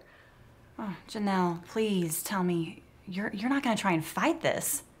character. Oh, Janelle, please tell me, you're not gonna try and fight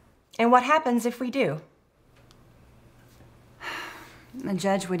this. And what happens if we do? The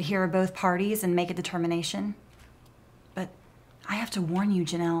judge would hear both parties and make a determination. But I have to warn you,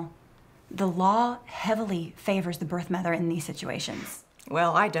 Janelle, the law heavily favors the birth mother in these situations.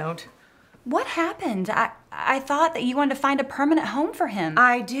 Well, I don't. What happened? I thought that you wanted to find a permanent home for him.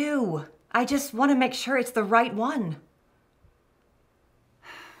 I do. I just want to make sure it's the right one.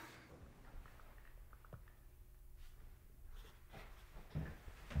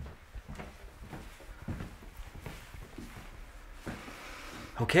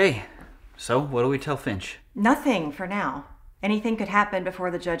 Okay, so what do we tell Finch? Nothing for now. Anything could happen before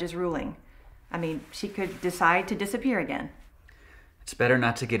the judge's ruling. I mean, she could decide to disappear again. It's better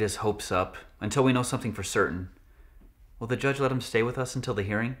not to get his hopes up until we know something for certain. Will the judge let him stay with us until the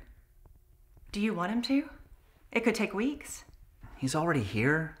hearing? Do you want him to? It could take weeks. He's already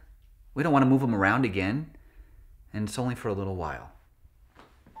here. We don't want to move him around again. And it's only for a little while.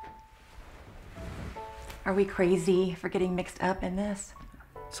 Are we crazy for getting mixed up in this?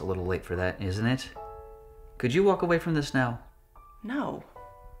 It's a little late for that, isn't it? Could you walk away from this now? No.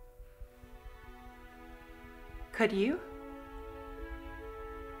 Could you?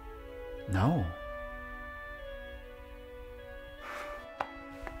 No.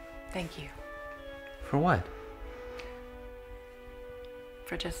 Thank you. For what?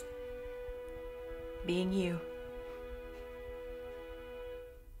 For just being you.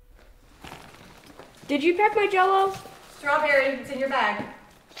 Did you pack my Jell-O? Strawberry, it's in your bag.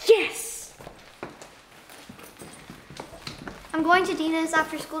 Yes! I'm going to Dina's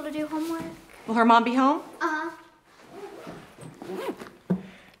after school to do homework. Will her mom be home? Uh-huh.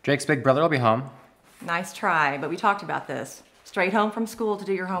 Drake's big brother will be home. Nice try, but we talked about this. Straight home from school to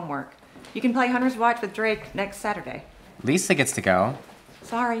do your homework. You can play Hunter's Watch with Drake next Saturday. Lisa gets to go.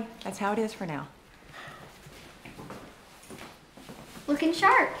 Sorry, that's how it is for now. Looking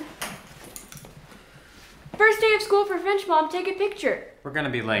sharp. First day of school for Finch, Mom. Take a picture. We're gonna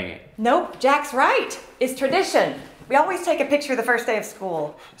be late. Nope, Jack's right. It's tradition. We always take a picture the first day of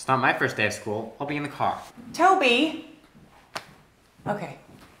school. It's not my first day of school. I'll be in the car. Toby! Okay,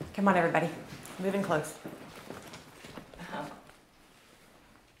 come on everybody. Moving close.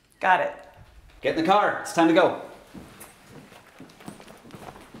 Got it. Get in the car. It's time to go.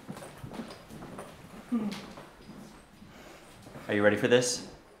 Are you ready for this?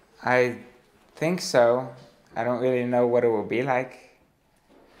 I think so. I don't really know what it will be like.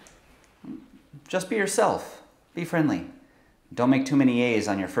 Just be yourself. Be friendly. Don't make too many A's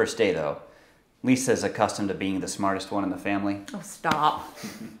on your first day, though. Lisa's accustomed to being the smartest one in the family. Oh, stop.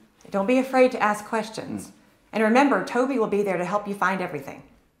 Don't be afraid to ask questions. And remember, Toby will be there to help you find everything.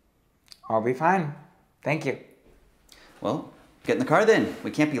 I'll be fine. Thank you. Well, get in the car then.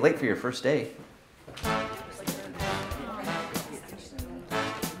 We can't be late for your first day.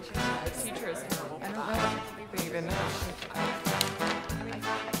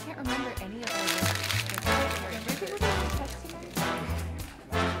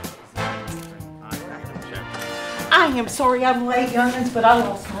 I am sorry I'm late, young'uns, but I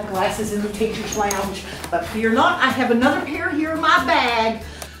lost my glasses in the teacher's lounge. But fear not, I have another pair here in my bag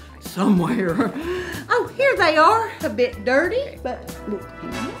somewhere. Oh, here they are. A bit dirty, but look.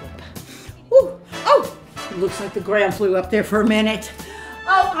 Ooh. Oh, it looks like the ground flew up there for a minute.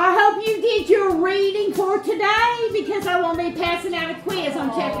 Oh, I hope you did your reading for today because I will be passing out a quiz on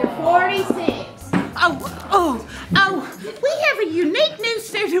chapter 46. We have a unique new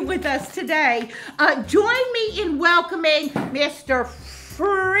student with us today. Join me in welcoming Mr.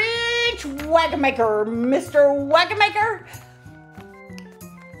 French Wagamaker. Mr. Wagamaker?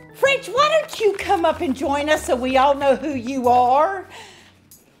 French, why don't you come up and join us so we all know who you are?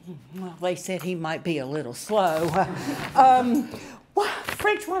 Well, they said he might be a little slow.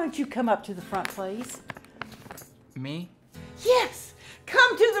 French, why don't you come up to the front, please? Me? Yes,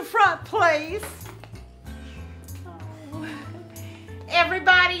 come to the front, please.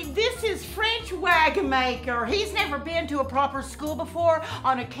 Everybody, this is French Wagamaker. He's never been to a proper school before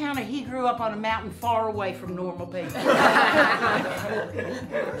on account of he grew up on a mountain far away from normal people. On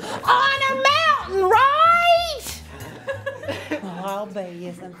a mountain, right? Well, I'll be,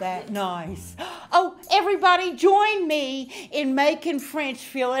 isn't that nice? Oh, everybody join me in making French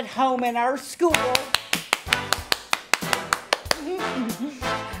feel at home in our school.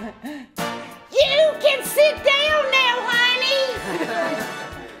 You can sit down now, honey.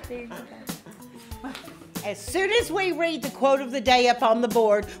 As soon as we read the quote of the day up on the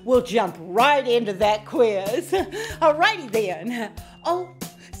board, we'll jump right into that quiz. Alrighty then. Oh,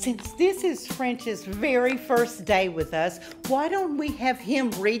 since this is French's very first day with us, why don't we have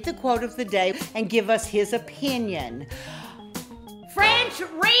him read the quote of the day and give us his opinion? French,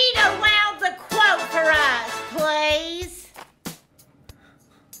 read aloud the quote for us, please.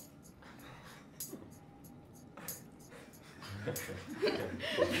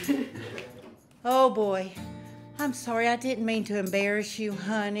 Oh boy, I'm sorry, I didn't mean to embarrass you,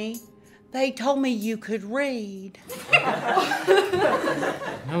 honey. They told me you could read.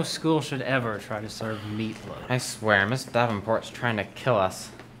 No school should ever try to serve meatloaf. I swear, Miss Davenport's trying to kill us.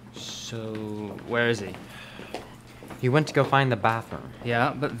 So, where is he? He went to go find the bathroom.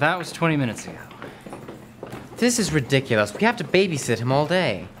 Yeah, but that was 20 minutes ago. This is ridiculous. We have to babysit him all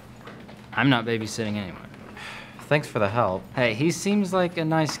day. I'm not babysitting anyone. Thanks for the help. Hey, he seems like a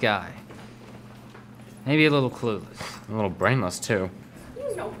nice guy. Maybe a little clueless. A little brainless, too.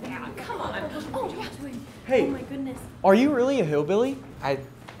 You know that. Come on. Oh, yeah. Hey. Oh, my goodness. Are you really a hillbilly? I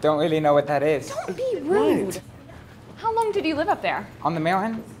don't really know what that is. Don't be rude. How long did you live up there? On the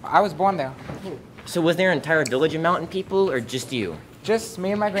mountain? I was born there. So was there an entire village of mountain people, or just you? Just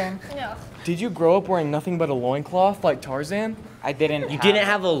me and my gran. No. Did you grow up wearing nothing but a loincloth like Tarzan? I didn't. You didn't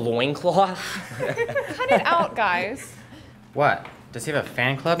have a loincloth? Cut it out, guys. What? Does he have a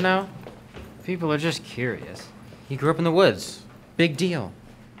fan club now? People are just curious. He grew up in the woods. Big deal.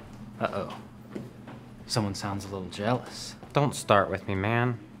 Uh-oh. Someone sounds a little jealous. Don't start with me,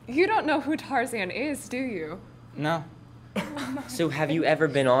 man. You don't know who Tarzan is, do you? No. So have you ever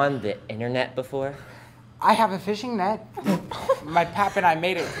been on the internet before? I have a fishing net. My pap and I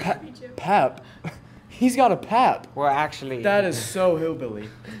made it. Pap? He's got a pap. Well, actually... That is so hillbilly.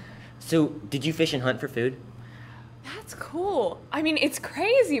 So, did you fish and hunt for food? That's cool. I mean, it's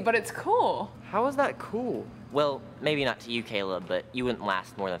crazy, but it's cool. How is that cool? Well, maybe not to you, Caleb, but you wouldn't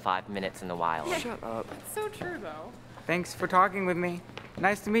last more than 5 minutes in the wild. Shut up. It's so true, though. Thanks for talking with me.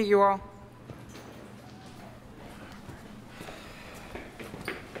 Nice to meet you all.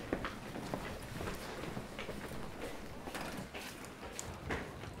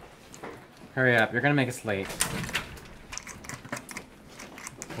 Hurry up, you're gonna make us late.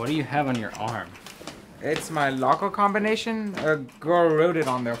 What do you have on your arm? It's my locker combination. A girl wrote it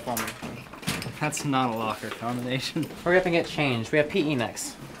on there for me. That's not a locker combination. Hurry up and get changed. We have PE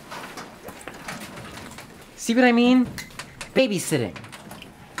next. See what I mean? Babysitting.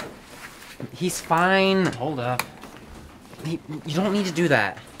 He's fine. Hold up. You don't need to do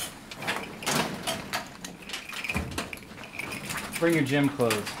that. Bring your gym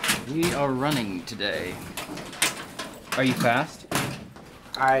clothes. We are running today. Are you fast?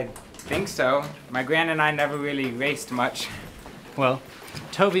 I think so. My gran and I never really raced much. Well,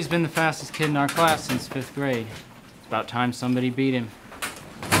 Toby's been the fastest kid in our class since 5th grade. It's about time somebody beat him.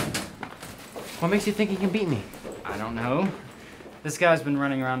 What makes you think he can beat me? I don't know. This guy's been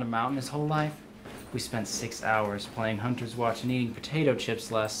running around a mountain his whole life. We spent 6 hours playing Hunter's Watch and eating potato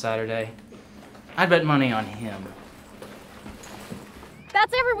chips last Saturday. I'd bet money on him.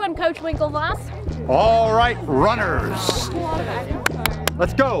 That's everyone, Coach Winklevoss. All right, runners.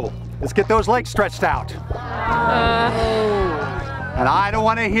 Let's go. Let's get those legs stretched out. And I don't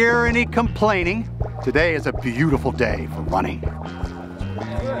want to hear any complaining. Today is a beautiful day for running.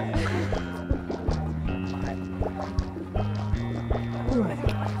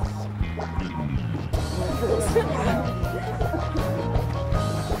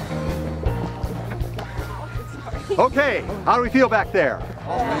 Okay, how do we feel back there?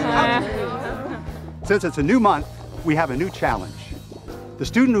 Since it's a new month, we have a new challenge. The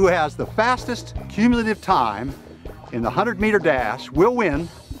student who has the fastest cumulative time in the 100-meter dash will win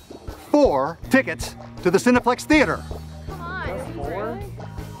 4 tickets to the Cineplex Theater. Come on.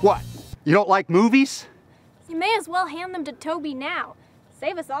 What? You don't like movies? You may as well hand them to Toby now.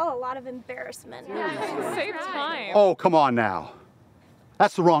 Save us all a lot of embarrassment. Save time. Oh, come on now.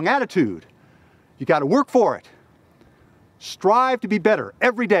 That's the wrong attitude. You got to work for it. Strive to be better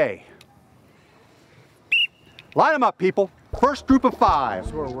every day. Line them up, people. First group of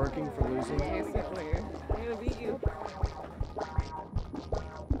 5. Who are working for losing.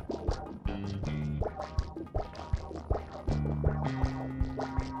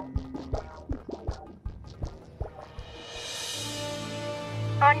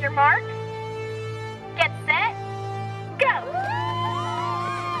 On your mark, get set, go!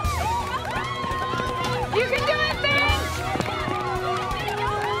 You can do it, Finch!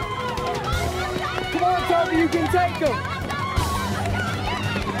 Come on, Toby, you can take him!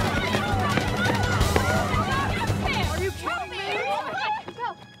 Are you kidding me? Go.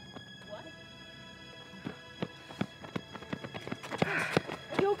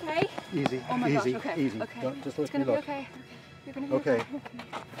 Are you okay? Easy, Oh my easy, gosh, okay, easy. okay. Don't, just It's let me gonna be look. okay. You're gonna be Okay. okay.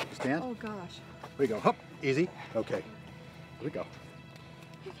 Stand. Oh gosh. Here we go. Hup. Easy. Okay. Here we go.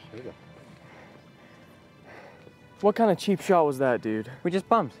 Here we go. What kind of cheap shot was that, dude? We just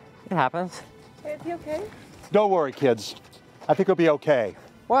bumped. It happens. Is he okay? Don't worry, kids. I think we'll be okay.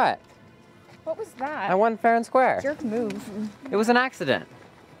 What? What was that? I won fair and square. Jerk move. It was an accident.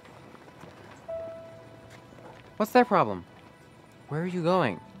 What's their problem? Where are you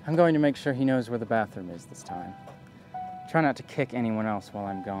going? I'm going to make sure he knows where the bathroom is this time. Try not to kick anyone else while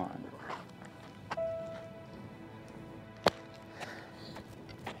I'm gone.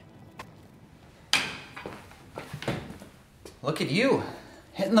 Look at you,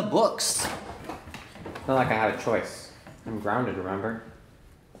 hitting the books. Not like I had a choice. I'm grounded, remember?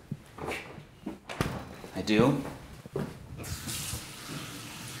 I do.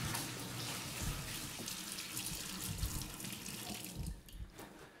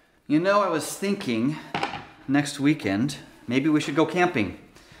 You know, I was thinking next weekend, maybe we should go camping.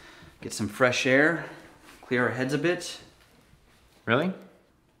 Get some fresh air, clear our heads a bit. Really?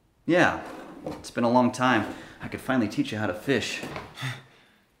 Yeah, it's been a long time. I could finally teach you how to fish.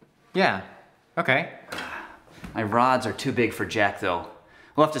 Yeah, okay. My rods are too big for Jack, though.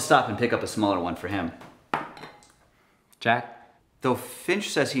 We'll have to stop and pick up a smaller one for him. Jack? Though Finch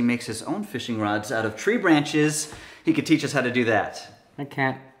says he makes his own fishing rods out of tree branches, he could teach us how to do that. I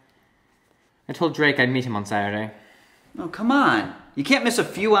can't. I told Drake I'd meet him on Saturday. Oh, come on. You can't miss a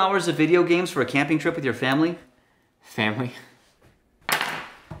few hours of video games for a camping trip with your family? Family?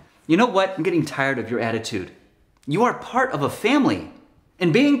 You know what? I'm getting tired of your attitude. You are part of a family.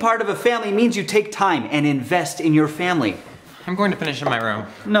 And being part of a family means you take time and invest in your family. I'm going to finish in my room.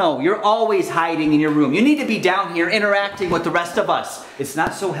 No, you're always hiding in your room. You need to be down here interacting with the rest of us. It's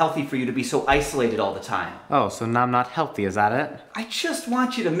not so healthy for you to be so isolated all the time. Oh, so now I'm not healthy, is that it? I just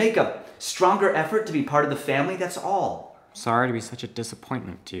want you to make a stronger effort to be part of the family, that's all. Sorry to be such a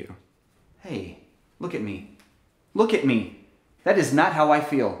disappointment to you. Hey, look at me. Look at me. That is not how I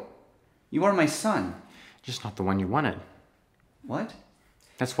feel. You are my son. Just not the one you wanted. What?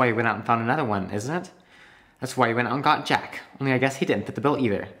 That's why you went out and found another one, isn't it? That's why you went out and got Jack. Only I guess he didn't fit the bill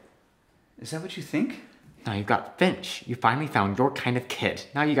either. Is that what you think? Now you've got Finch. You finally found your kind of kid.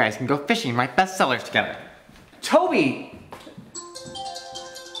 Now you guys can go fishing and write bestsellers together. Toby!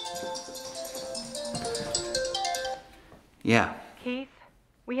 Yeah. Keith,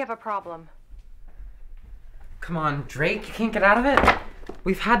 we have a problem. Come on, Drake. You can't get out of it?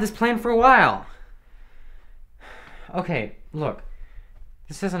 We've had this plan for a while. Okay, look.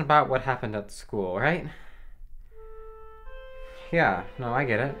 This isn't about what happened at school, right? Yeah, no, I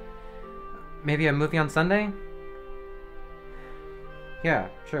get it. Maybe a movie on Sunday? Yeah,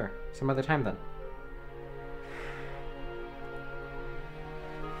 sure. Some other time then.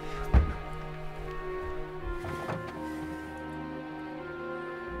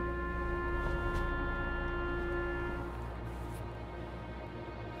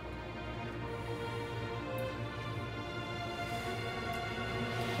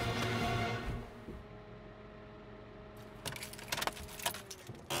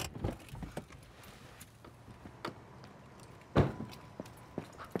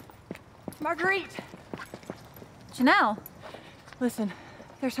 Marguerite! Janelle! Listen,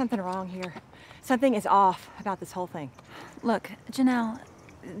 there's something wrong here. Something is off about this whole thing. Look, Janelle,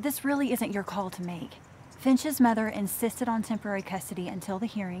 this really isn't your call to make. Finch's mother insisted on temporary custody until the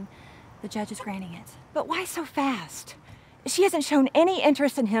hearing. The judge is granting it. But why so fast? She hasn't shown any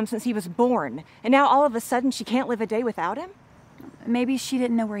interest in him since he was born, and now all of a sudden she can't live a day without him? Maybe she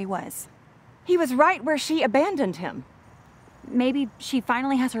didn't know where he was. He was right where she abandoned him. Maybe she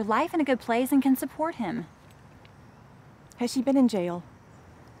finally has her life in a good place and can support him. Has she been in jail?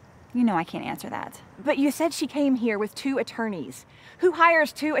 You know I can't answer that. But you said she came here with 2 attorneys. Who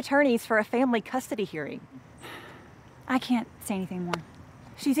hires 2 attorneys for a family custody hearing? I can't say anything more.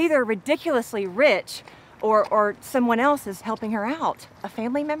 She's either ridiculously rich or someone else is helping her out. A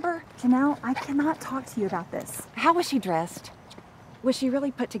family member? Janelle, I cannot talk to you about this. How was she dressed? Was she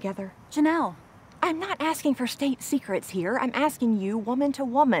really put together? Janelle. I'm not asking for state secrets here. I'm asking you, woman to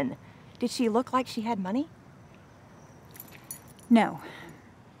woman. Did she look like she had money? No.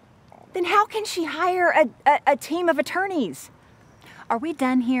 Then how can she hire a team of attorneys? Are we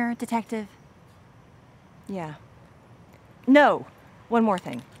done here, Detective? Yeah. No. One more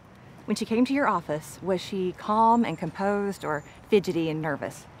thing. When she came to your office, was she calm and composed or fidgety and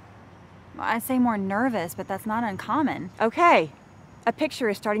nervous? Well, I'd say more nervous, but that's not uncommon. Okay. A picture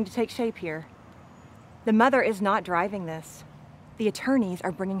is starting to take shape here. The mother is not driving this. The attorneys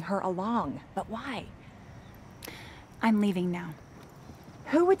are bringing her along. But why? I'm leaving now.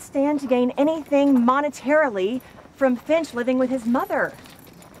 Who would stand to gain anything monetarily from Finch living with his mother?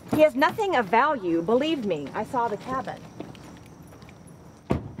 He has nothing of value, believe me. I saw the cabin.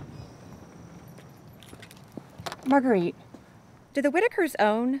 Marguerite, do the Whitakers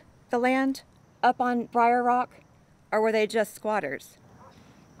own the land up on Briar Rock? Or were they just squatters?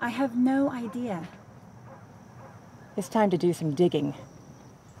 I have no idea. It's time to do some digging.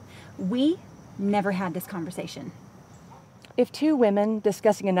 We never had this conversation. If two women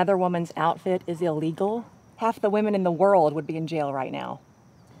discussing another woman's outfit is illegal, half the women in the world would be in jail right now.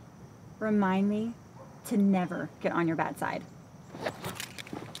 Remind me to never get on your bad side.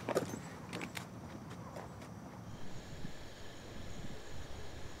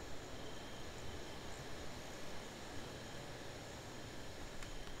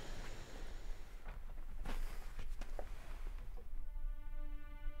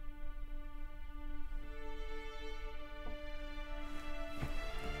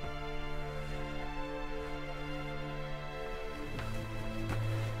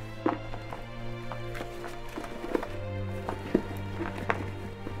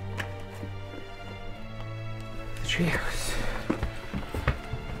 Treehouse.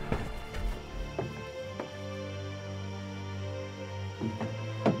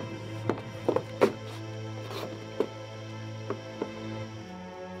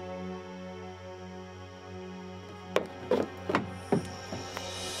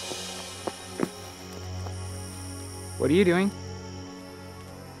 What are you doing?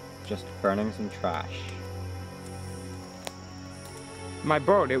 Just burning some trash. My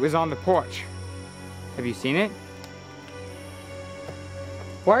boat, it was on the porch. Have you seen it?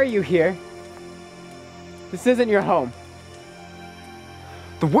 Why are you here? This isn't your home.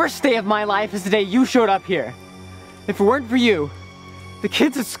 The worst day of my life is the day you showed up here. If it weren't for you, the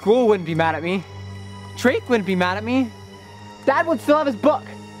kids at school wouldn't be mad at me. Drake wouldn't be mad at me. Dad would still have his book.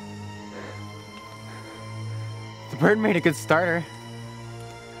 The bird made a good starter.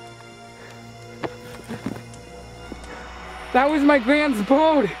 That was my grand's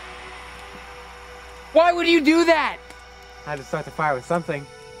boat. Why would you do that? I had to start the fire with something.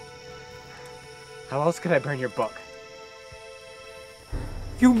 How else could I burn your book?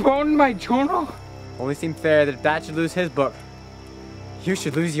 You burned my journal? Only seemed fair that if Dad should lose his book, you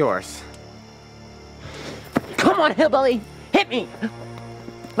should lose yours. Come on, hillbilly! Hit me!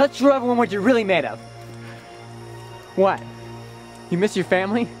 Let's show everyone what you're really made of. What? You miss your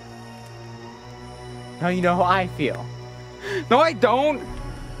family? Now you know how I feel. No, I don't.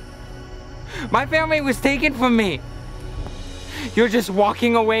 My family was taken from me. You're just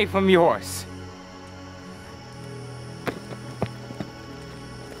walking away from yours.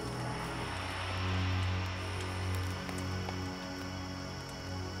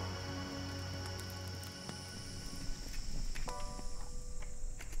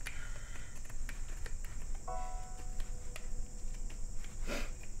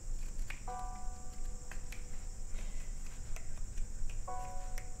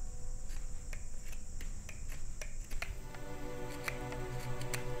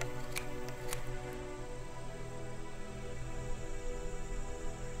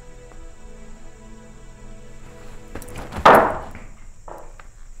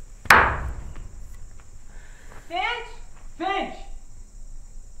 Finch!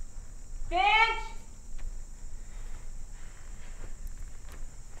 Finch!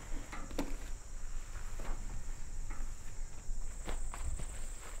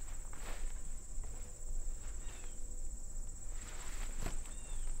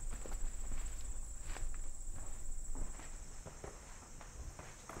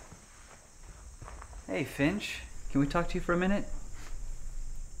 Hey, Finch. Can we talk to you for a minute?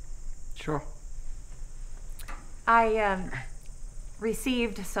 Sure. I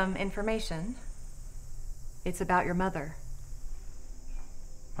received some information. It's about your mother.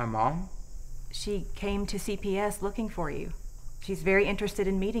 My mom? She came to CPS looking for you. She's very interested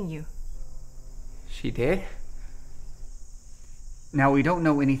in meeting you. She did? Now, we don't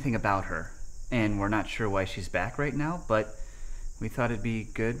know anything about her, and we're not sure why she's back right now, but we thought it'd be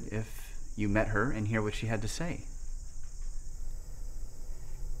good if you met her and hear what she had to say.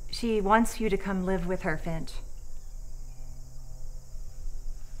 She wants you to come live with her, Finch.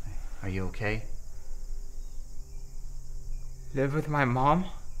 Are you okay? Live with my mom?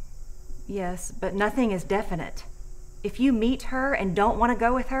 Yes, but nothing is definite. If you meet her and don't want to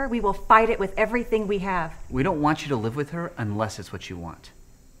go with her, we will fight it with everything we have. We don't want you to live with her unless it's what you want.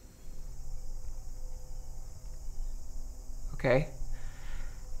 Okay.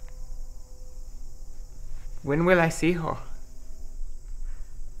 When will I see her?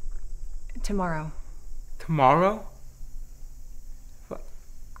 Tomorrow. Tomorrow?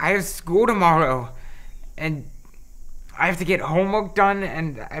 I have school tomorrow, and I have to get homework done,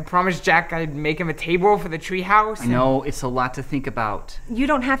 and I promised Jack I'd make him a table for the treehouse. I know, it's a lot to think about. You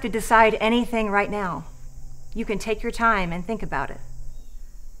don't have to decide anything right now. You can take your time and think about it.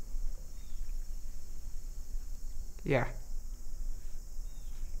 Yeah.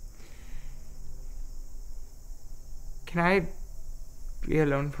 Can I be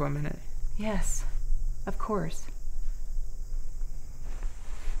alone for a minute? Yes, of course.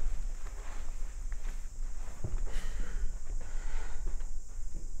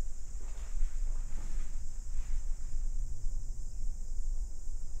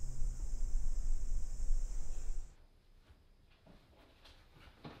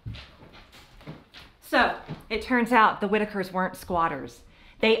 So, it turns out the Whitakers weren't squatters.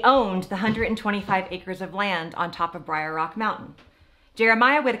 They owned the 125 acres of land on top of Briar Rock Mountain.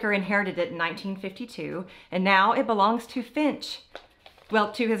 Jeremiah Whitaker inherited it in 1952, and now it belongs to Finch.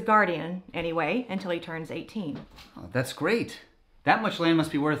 Well, to his guardian, anyway, until he turns 18. Oh, that's great. That much land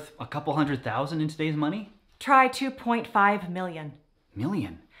must be worth a couple $100,000 in today's money? Try 2.5 million.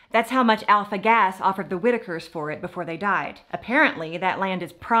 Million? That's how much Alpha Gas offered the Whitakers for it before they died. Apparently, that land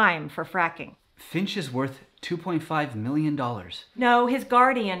is prime for fracking. Finch is worth $2.5 million. No, his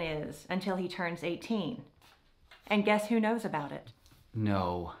guardian is, until he turns 18. And guess who knows about it?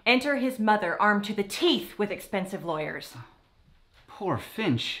 No. Enter his mother, armed to the teeth with expensive lawyers. Poor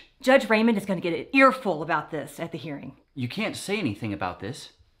Finch. Judge Raymond is going to get an earful about this at the hearing. You can't say anything about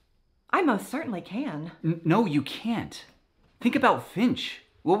this. I most certainly can. No, you can't. Think about Finch.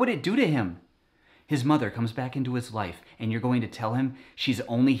 What would it do to him? His mother comes back into his life, and you're going to tell him she's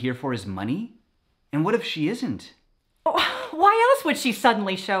only here for his money? And what if she isn't? Why else would she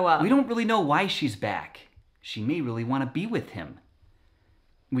suddenly show up? We don't really know why she's back. She may really want to be with him.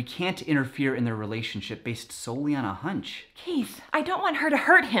 We can't interfere in their relationship based solely on a hunch. Keith, I don't want her to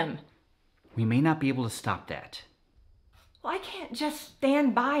hurt him. We may not be able to stop that. Well, I can't just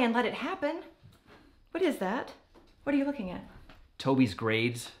stand by and let it happen. What is that? What are you looking at? Toby's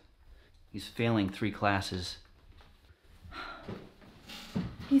grades. He's failing 3 classes.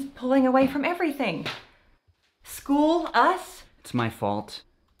 He's pulling away from everything. School, us. It's my fault.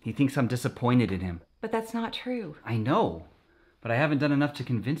 He thinks I'm disappointed in him. But that's not true. I know, but I haven't done enough to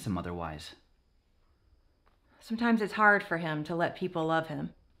convince him otherwise. Sometimes it's hard for him to let people love him.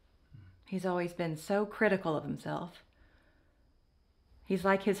 He's always been so critical of himself. He's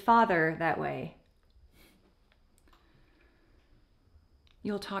like his father that way.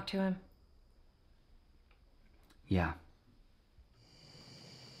 You'll talk to him? Yeah.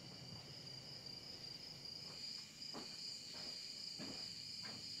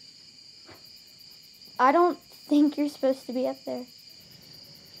 I don't think you're supposed to be up there.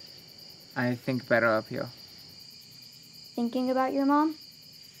 I think better up here. Thinking about your mom?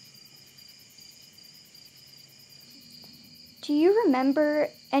 Do you remember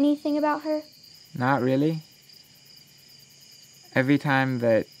anything about her? Not really. Every time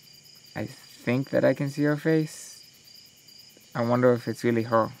that I think that I can see her face, I wonder if it's really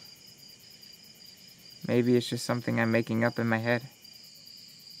her. Maybe it's just something I'm making up in my head.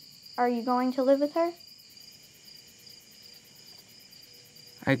 Are you going to live with her?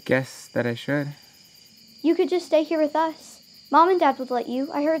 I guess that I should. You could just stay here with us. Mom and Dad would let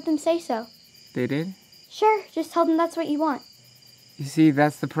you. I heard them say so. They did? Sure, just tell them that's what you want. You see,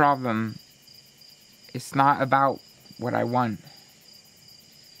 that's the problem. It's not about what I want.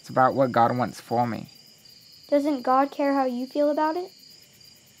 It's about what God wants for me. Doesn't God care how you feel about it?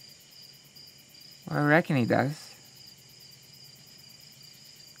 Well, I reckon he does.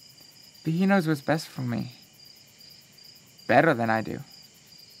 But he knows what's best for me. Better than I do.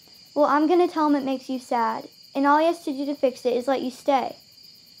 Well, I'm going to tell him it makes you sad, and all he has to do to fix it is let you stay.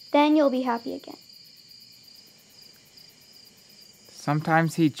 Then you'll be happy again.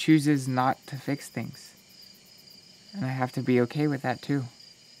 Sometimes he chooses not to fix things. And I have to be okay with that too.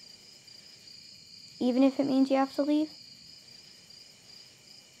 Even if it means you have to leave?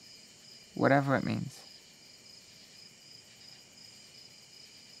 Whatever it means.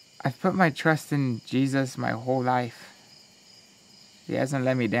 I've put my trust in Jesus my whole life. He hasn't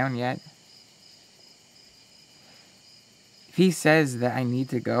let me down yet. If he says that I need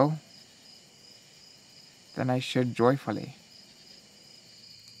to go, then I should joyfully.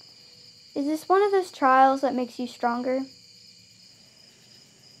 Is this one of those trials that makes you stronger?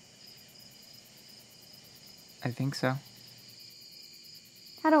 I think so.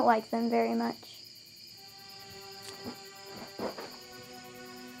 I don't like them very much.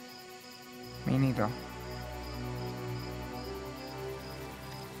 Me neither.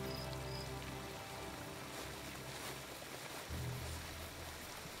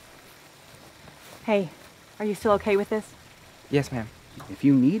 Hey, are you still okay with this? Yes, ma'am. If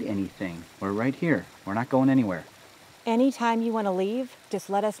you need anything, we're right here. We're not going anywhere. Anytime you want to leave, just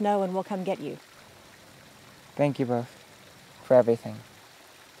let us know and we'll come get you. Thank you both for everything.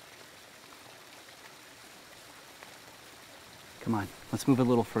 Come on, let's move a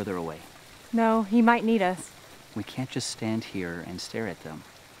little further away. No, he might need us. We can't just stand here and stare at them.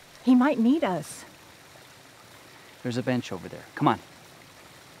 He might need us. There's a bench over there. Come on.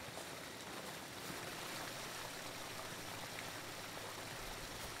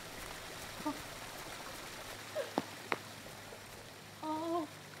 Oh,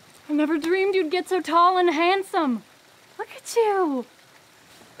 I never dreamed you'd get so tall and handsome. Look at you.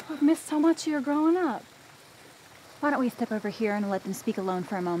 I've missed so much of your growing up. Why don't we step over here and let them speak alone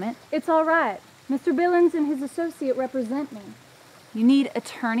for a moment? It's all right. Mr. Billings and his associate represent me. You need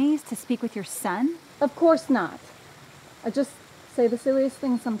attorneys to speak with your son? Of course not. I just say the silliest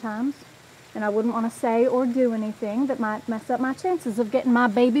things sometimes, and I wouldn't want to say or do anything that might mess up my chances of getting my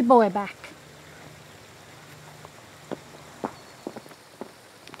baby boy back.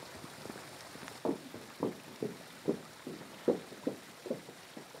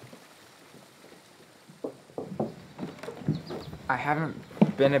 I haven't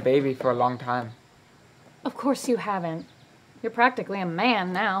been a baby for a long time. Of course you haven't. You're practically a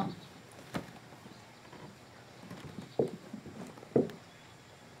man now.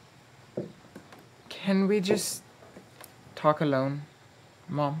 Can we just talk alone,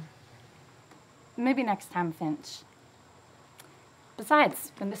 Mom? Maybe next time, Finch.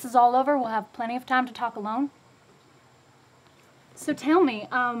 Besides, when this is all over, we'll have plenty of time to talk alone. So tell me,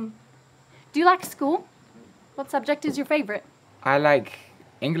 do you like school? What subject is your favorite? I like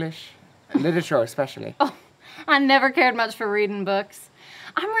English, literature especially. Oh, I never cared much for reading books.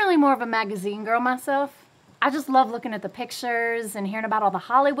 I'm really more of a magazine girl myself. I just love looking at the pictures and hearing about all the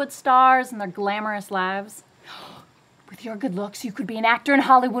Hollywood stars and their glamorous lives. With your good looks, you could be an actor in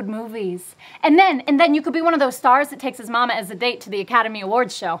Hollywood movies. And then you could be one of those stars that takes his mama as a date to the Academy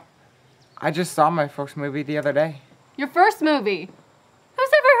Awards show. I just saw my first movie the other day. Your first movie? Who's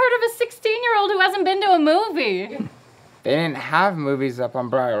ever heard of a 16-year-old who hasn't been to a movie? They didn't have movies up on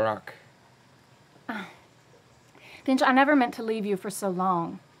Briar Rock. Finch, I never meant to leave you for so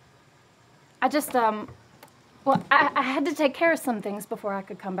long. I just, well, I had to take care of some things before I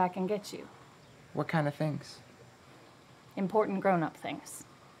could come back and get you. What kind of things? Important grown-up things.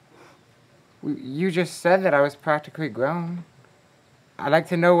 You just said that I was practically grown. I'd like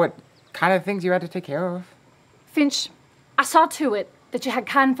to know what kind of things you had to take care of. Finch, I saw to it that you had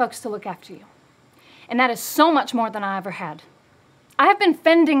kind folks to look after you. And that is so much more than I ever had. I have been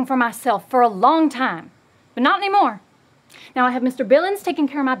fending for myself for a long time, but not anymore. Now I have Mr. Billings taking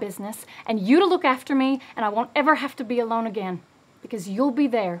care of my business, and you to look after me, and I won't ever have to be alone again, because you'll be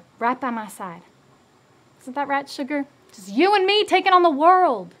there, right by my side. Isn't that right, sugar? Just you and me taking on the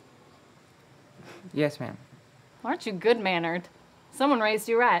world. Yes, ma'am. Aren't you good-mannered? Someone raised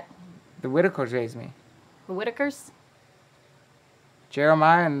you right. The Whitakers raised me. The Whitakers?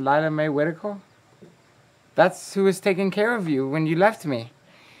 Jeremiah and Lila Mae Whitaker? That's who was taking care of you when you left me.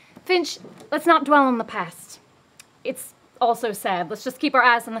 Finch, let's not dwell on the past. It's all so sad. Let's just keep our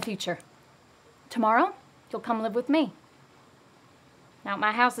eyes on the future. Tomorrow, you'll come live with me. Now,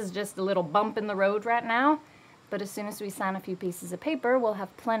 my house is just a little bump in the road right now, but as soon as we sign a few pieces of paper, we'll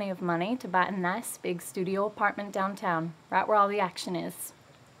have plenty of money to buy a nice big studio apartment downtown, right where all the action is.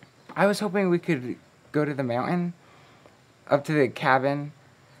 I was hoping we could go to the mountain, up to the cabin.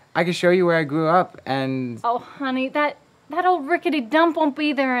 I could show you where I grew up and... Oh, honey, that old rickety dump won't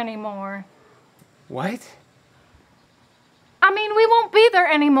be there anymore. What? I mean, we won't be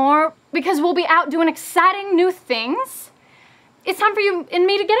there anymore because we'll be out doing exciting new things. It's time for you and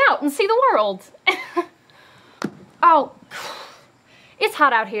me to get out and see the world. Oh, it's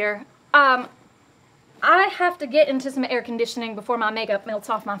hot out here. I have to get into some air conditioning before my makeup melts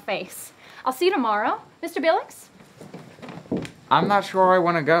off my face. I'll see you tomorrow. Mr. Billings? I'm not sure I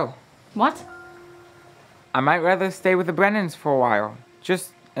want to go. What? I might rather stay with the Brennans for a while,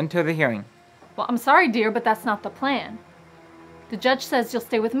 just until the hearing. Well, I'm sorry, dear, but that's not the plan. The judge says you'll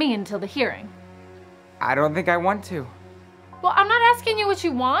stay with me until the hearing. I don't think I want to. Well, I'm not asking you what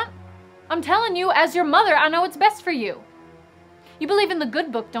you want. I'm telling you, as your mother, I know what's best for you. You believe in the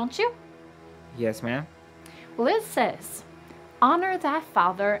good book, don't you? Yes, ma'am. Well, it says, honor thy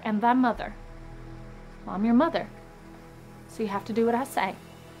father and thy mother. Well, I'm your mother, so you have to do what I say.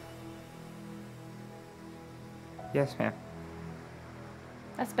 Yes, ma'am.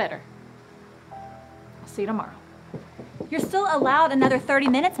 That's better. I'll see you tomorrow. You're still allowed another 30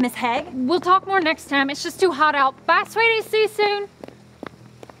 minutes, Miss Haig. We'll talk more next time. It's just too hot out. Bye, sweetie. See you soon.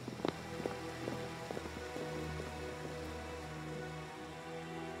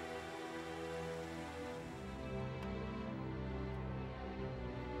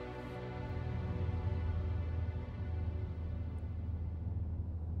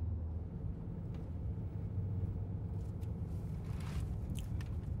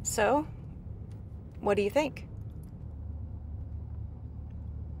 So, what do you think?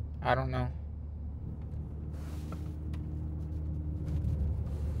 I don't know.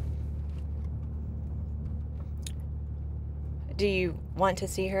 Do you want to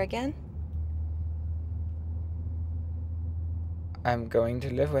see her again? I'm going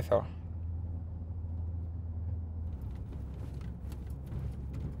to live with her.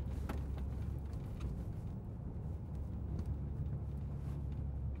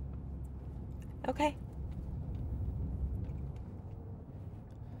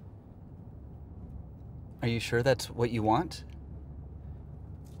 Are you sure that's what you want?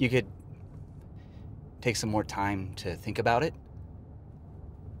 You could take some more time to think about it.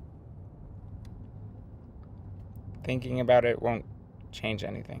 Thinking about it won't change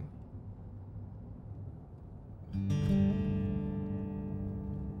anything.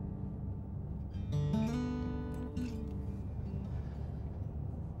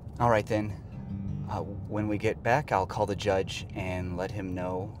 All right then. When we get back, I'll call the judge and let him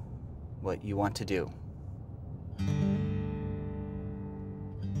know what you want to do.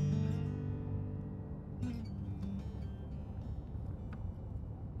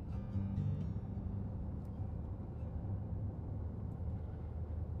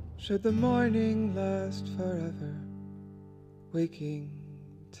 Should the morning last forever, waking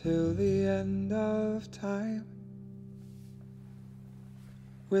till the end of time,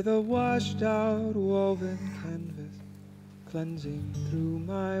 with a washed out woven canvas cleansing through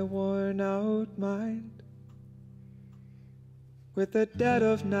my worn out mind, with the dead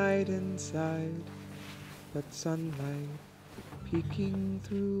of night inside, but sunlight peeking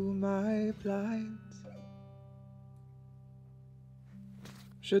through my blinds.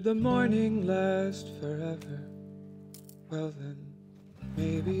 Should the morning last forever, well then,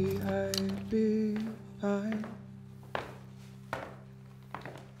 maybe I'd be fine.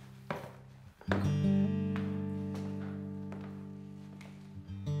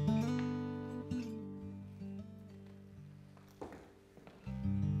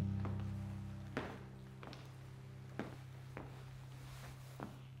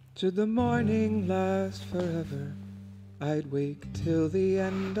 Should the morning last forever, I'd wake till the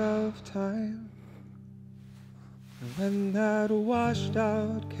end of time. And when that washed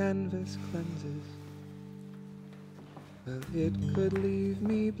out canvas cleanses, well, it could leave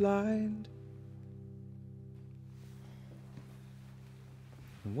me blind.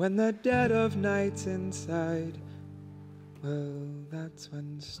 And when the dead of night's inside, well, that's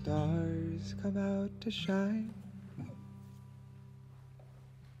when stars come out to shine.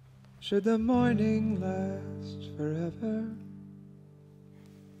 Should the morning last forever?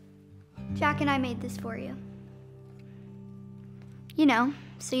 Jack and I made this for you. You know,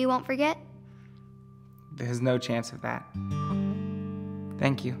 so you won't forget. There's no chance of that.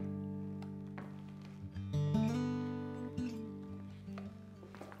 Thank you.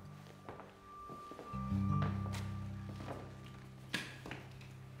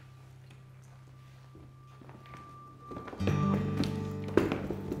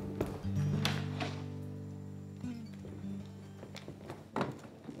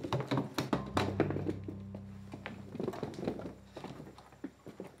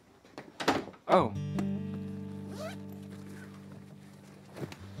 Oh.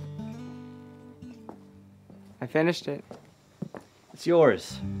 I finished it. It's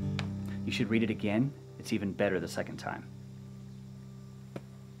yours. You should read it again. It's even better the second time.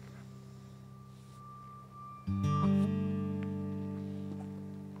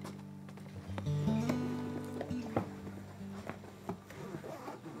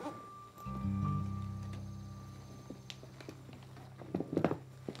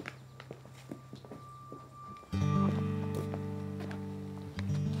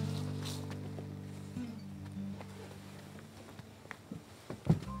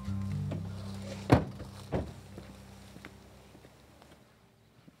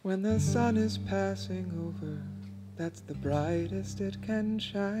 When the sun is passing over, that's the brightest it can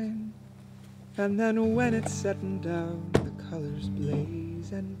shine. And then when it's setting down, the colors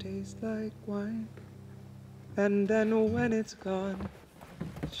blaze and taste like wine. And then when it's gone,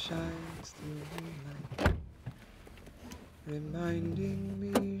 it shines through moonlight, reminding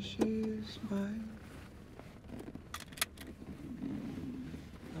me she's mine.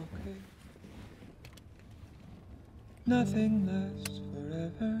 Okay. Nothing lasts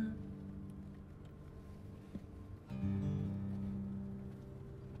forever.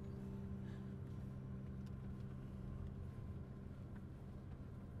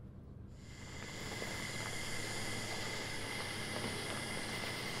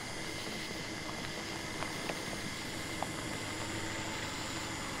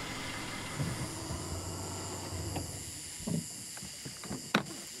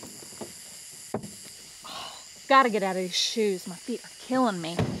 Gotta get out of these shoes. My feet are killing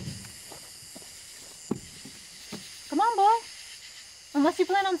me. Come on, boy. Unless you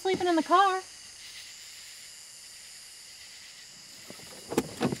plan on sleeping in the car.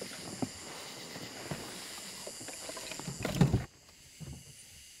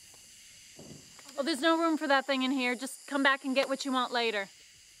 Well, there's no room for that thing in here. Just come back and get what you want later.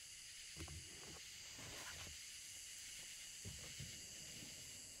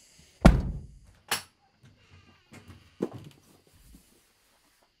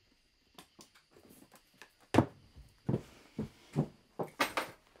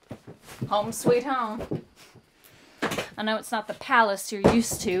 Home sweet home. I know it's not the palace you're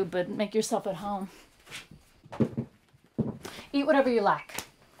used to, but make yourself at home. Eat whatever you like.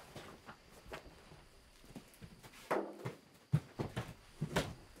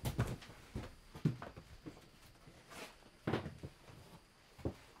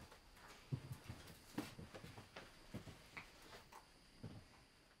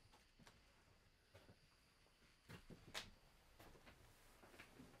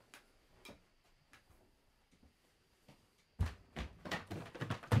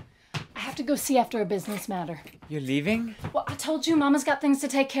 I have to go see after a business matter. You're leaving? Well, I told you Mama's got things to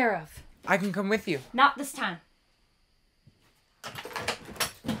take care of. I can come with you. Not this time.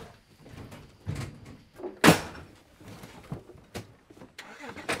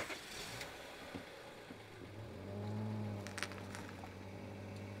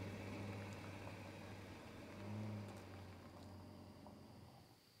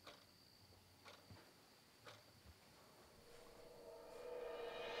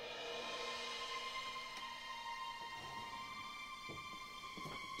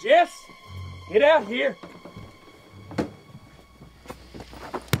 Jess, get out here.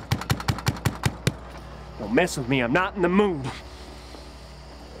 Don't mess with me, I'm not in the mood.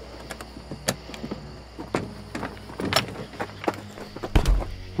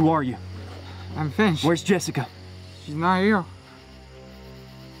 Who are you? I'm Finch. Where's Jessica? She's not here.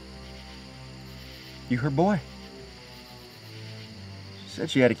 You her boy? She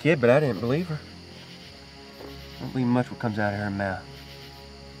said she had a kid, but I didn't believe her. I don't believe much what comes out of her mouth.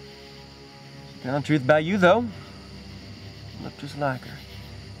 Telling the truth about you, though. You look just like her.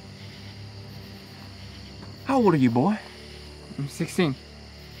 How old are you, boy? I'm 16.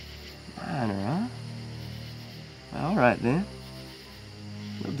 Minor, huh? All right, then.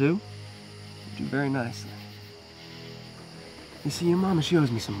 Will do. You'll do very nicely. You see, your mama, she owes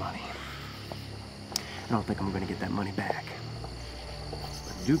me some money. I don't think I'm gonna get that money back.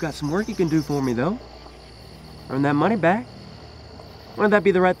 You got some work you can do for me, though. Earn that money back. Wouldn't that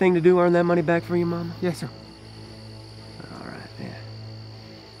be the right thing to do, earn that money back for you, Mama? Yes, sir. All right, then.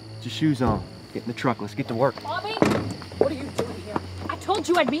 Get your shoes on. Get in the truck. Let's get to work. Bobby, what are you doing here? I told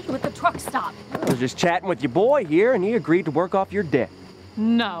you I'd meet you at the truck stop. I was just chatting with your boy here, and he agreed to work off your debt.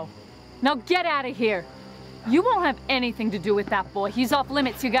 No. Now get out of here. You won't have anything to do with that boy. He's off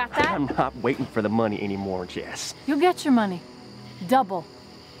limits. You got that? I'm not waiting for the money anymore, Jess. You'll get your money. Double.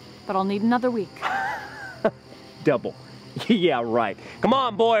 But I'll need another week. Double. Yeah, right. Come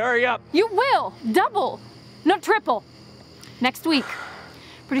on, boy, hurry up. You will. Double. No, triple. Next week.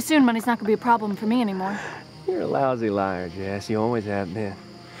 Pretty soon, money's not going to be a problem for me anymore. You're a lousy liar, Jess. You always have been.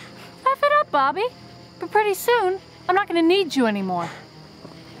 Laugh it up, Bobby. But pretty soon, I'm not going to need you anymore.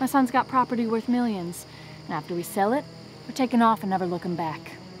 My son's got property worth millions. And after we sell it, we're taking off and never looking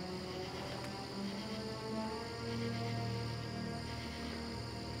back.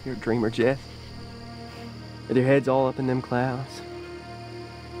 You're a dreamer, Jess. With your heads all up in them clouds.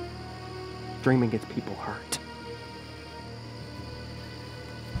 Dreaming gets people hurt.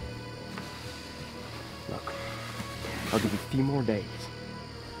 Look, I'll give you a few more days.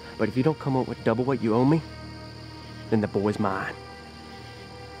 But if you don't come up with double what you owe me, then the boy's mine.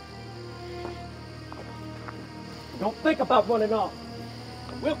 Don't think about running off.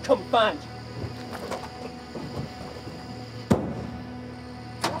 We'll come find you.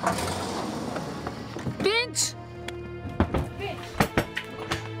 Finch! Finch!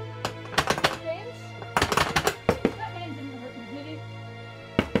 Finch? That man didn't hurt me, did he?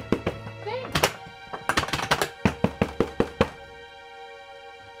 Finch!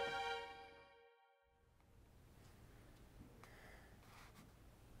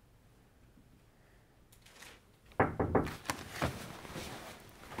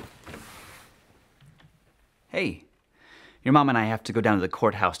 Hey, your mom and I have to go down to the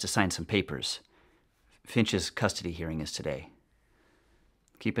courthouse to sign some papers. Finch's custody hearing is today.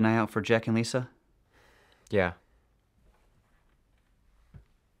 Keep an eye out for Jack and Lisa? Yeah.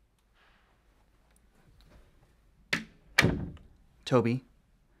 Toby,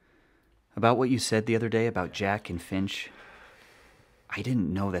 about what you said the other day about Jack and Finch, I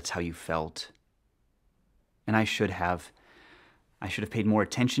didn't know that's how you felt. And I should have paid more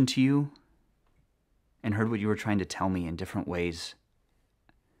attention to you and heard what you were trying to tell me in different ways.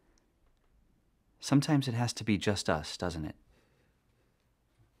 Sometimes it has to be just us, doesn't it?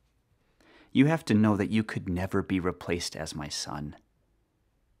 You have to know that you could never be replaced as my son.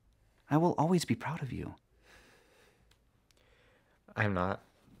 I will always be proud of you. I'm not.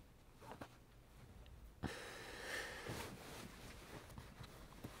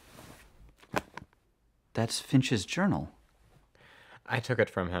 That's Finch's journal. I took it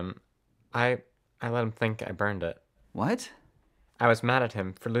from him. I let him think I burned it. What? I was mad at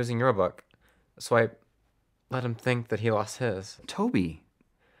him for losing your book, so I let him think that he lost his. Toby.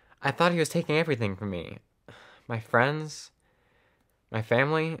 I thought he was taking everything from me. My friends, my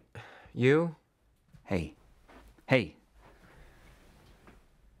family, you. Hey.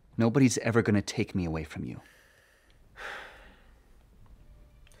 Nobody's ever gonna take me away from you.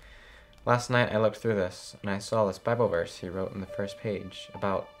 Last night I looked through this, and I saw this Bible verse he wrote in the first page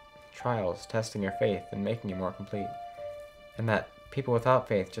about trials testing your faith and making you more complete. And that people without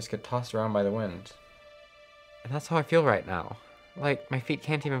faith just get tossed around by the wind. And that's how I feel right now. Like my feet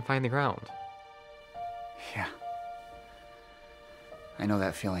can't even find the ground. Yeah. I know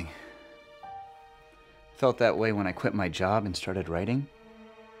that feeling. Felt that way when I quit my job and started writing.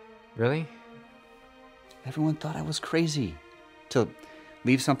 Really? Everyone thought I was crazy. To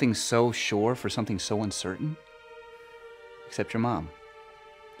leave something so sure for something so uncertain. Except your mom.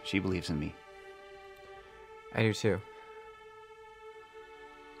 She believes in me. I do too.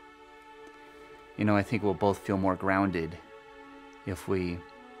 You know, I think we'll both feel more grounded if we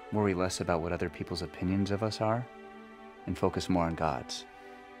worry less about what other people's opinions of us are and focus more on God's.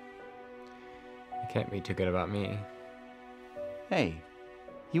 You can't be too good about me. Hey,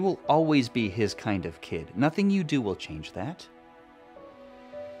 you will always be his kind of kid. Nothing you do will change that.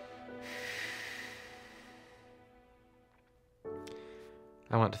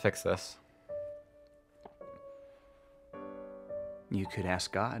 I want to fix this. You could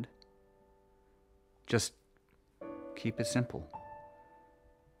ask God. Just keep it simple.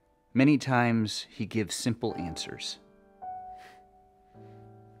 Many times he gives simple answers.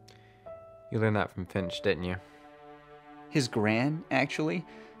 You learned that from Finch, didn't you? His gran, actually,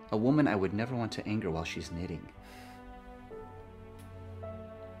 a woman I would never want to anger while she's knitting.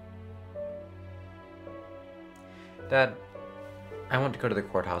 Dad, I want to go to the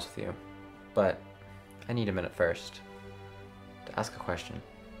courthouse with you, but I need a minute first to ask a question.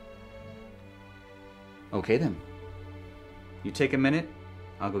 Okay then. You take a minute,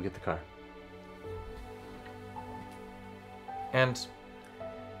 I'll go get the car. And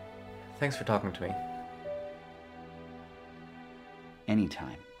thanks for talking to me.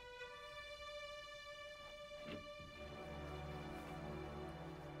 Anytime.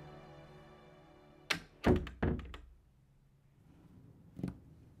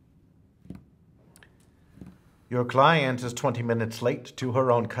 Your client is 20 minutes late to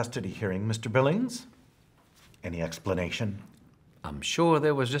her own custody hearing, Mr. Billings. Any explanation? I'm sure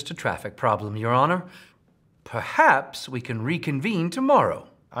there was just a traffic problem, Your Honor. Perhaps we can reconvene tomorrow.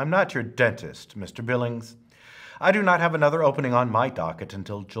 I'm not your dentist, Mr. Billings. I do not have another opening on my docket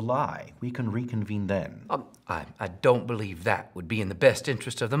until July. We can reconvene then. I don't believe that would be in the best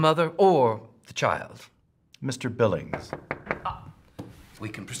interest of the mother or the child. Mr. Billings. We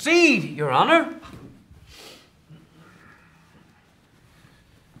can proceed, Your Honor.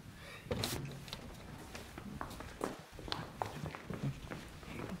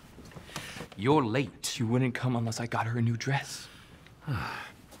 You're late. She wouldn't come unless I got her a new dress.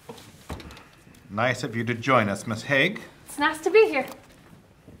 Nice of you to join us, Miss Haig. It's nice to be here.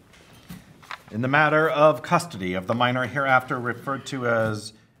 In the matter of custody of the minor hereafter referred to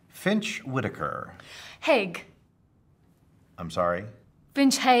as Finch Whitaker. Haig. I'm sorry?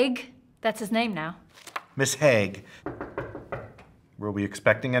 Finch Haig. That's his name now. Miss Haig. Were we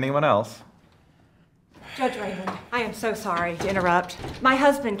expecting anyone else? Judge Raymond, I am so sorry to interrupt. My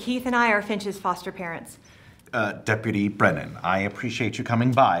husband, Keith, and I are Finch's foster parents. Deputy Brennan, I appreciate you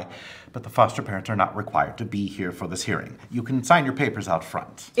coming by, but the foster parents are not required to be here for this hearing. You can sign your papers out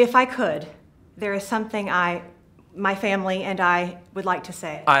front. If I could, there is something my family and I would like to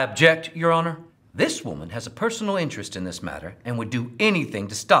say. I object, Your Honor. This woman has a personal interest in this matter and would do anything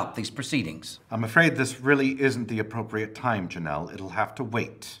to stop these proceedings. I'm afraid this really isn't the appropriate time, Janelle. It'll have to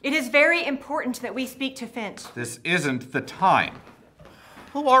wait. It is very important that we speak to Finch. This isn't the time.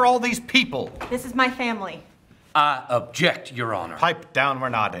 Who are all these people? This is my family. I object, Your Honor. Pipe down, we're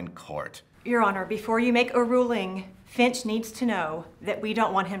not in court. Your Honor, before you make a ruling, Finch needs to know that we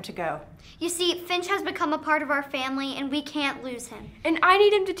don't want him to go. You see, Finch has become a part of our family, and we can't lose him. And I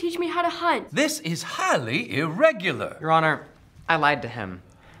need him to teach me how to hunt. This is highly irregular. Your Honor, I lied to him.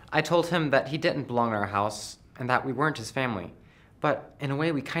 I told him that he didn't belong in our house and that we weren't his family. But in a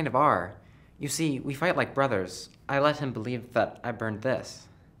way, we kind of are. You see, we fight like brothers. I let him believe that I burned this.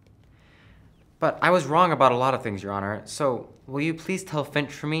 But I was wrong about a lot of things, Your Honor. So will you please tell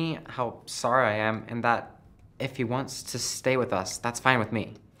Finch for me how sorry I am and that if he wants to stay with us, that's fine with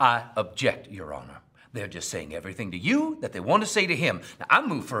me. I object, Your Honor. They're just saying everything to you that they want to say to him. Now, I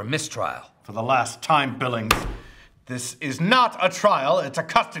move for a mistrial. For the last time, Billings, This is not a trial, it's a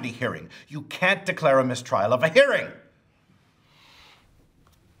custody hearing. You can't declare a mistrial of a hearing.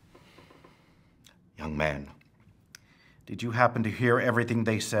 Young man, did you happen to hear everything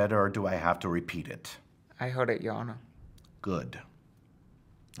they said, or do I have to repeat it? I heard it, Your Honor. Good.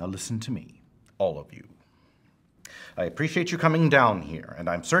 Now listen to me, all of you. I appreciate you coming down here, and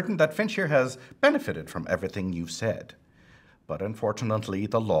I'm certain that Finch here has benefited from everything you've said. But unfortunately,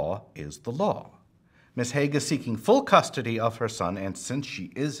 the law is the law. Miss Haig is seeking full custody of her son, and since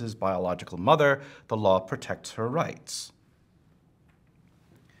she is his biological mother, the law protects her rights.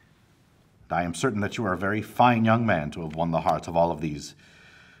 I am certain that you are a very fine young man to have won the hearts of all of these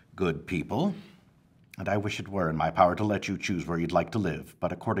good people, and I wish it were in my power to let you choose where you'd like to live,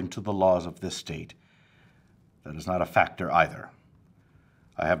 but according to the laws of this state, that is not a factor either.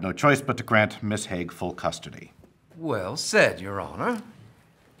 I have no choice but to grant Miss Haig full custody. Well said, Your Honor.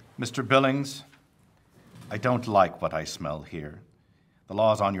 Mr. Billings, I don't like what I smell here. The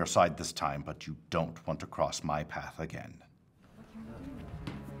law's on your side this time, but you don't want to cross my path again.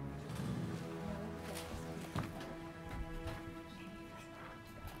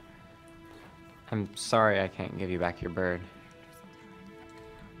 I'm sorry I can't give you back your bird.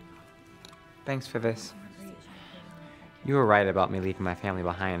 Thanks for this. You were right about me leaving my family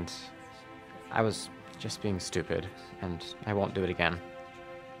behind. I was just being stupid, and I won't do it again.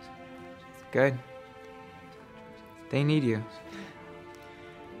 Good. They need you.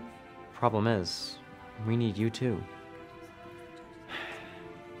 Problem is, we need you too.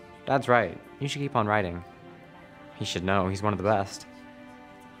 Dad's right. You should keep on writing. He should know. He's one of the best.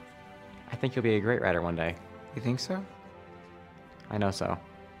 I think you'll be a great writer one day. You think so? I know so.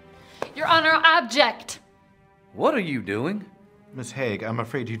 Your Honor, I object. What are you doing? Miss Haig, I'm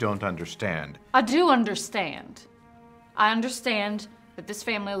afraid you don't understand. I do understand. I understand that this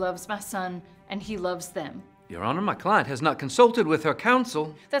family loves my son and he loves them. Your Honor, my client has not consulted with her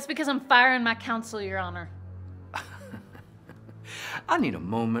counsel. That's because I'm firing my counsel, Your Honor. I need a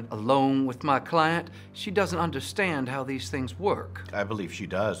moment alone with my client. She doesn't understand how these things work. I believe she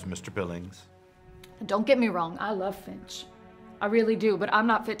does, Mr. Billings. Don't get me wrong, I love Finch. I really do, but I'm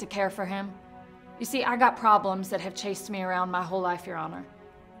not fit to care for him. You see, I got problems that have chased me around my whole life, Your Honor.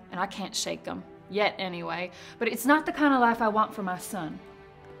 And I can't shake them. Yet, anyway. But it's not the kind of life I want for my son.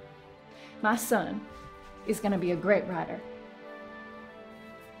 My son is going to be a great writer.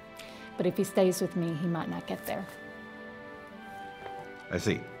 But if he stays with me, he might not get there. I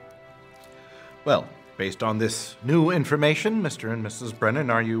see. Well, based on this new information, Mr. and Mrs. Brennan,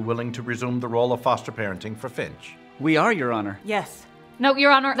 are you willing to resume the role of foster parenting for Finch? We are, Your Honor. Yes. No,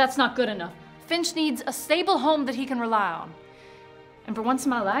 Your Honor, that's not good enough. Finch needs a stable home that he can rely on. And for once in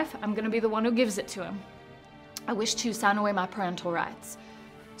my life, I'm going to be the one who gives it to him. I wish to sign away my parental rights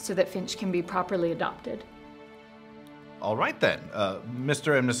so that Finch can be properly adopted. All right, then.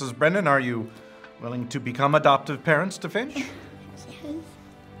 Mr. and Mrs. Brennan, are you willing to become adoptive parents to Finch? Yes.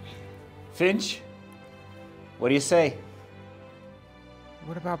 Finch, what do you say?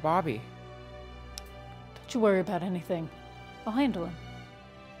 What about Bobby? Don't you worry about anything. I'll handle him.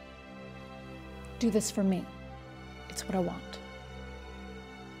 Do this for me. It's what I want.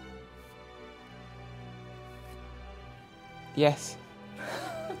 Yes.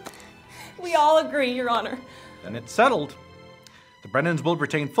 We all agree, Your Honor. Then it's settled. The Brennans will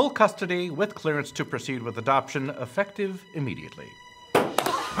retain full custody with clearance to proceed with adoption effective immediately.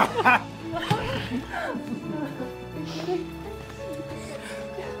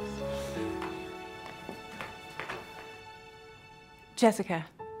 Jessica,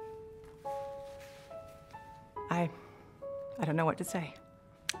 I don't know what to say.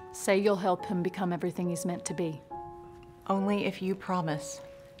 Say you'll help him become everything he's meant to be. Only if you promise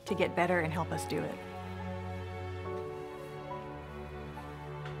to get better and help us do it.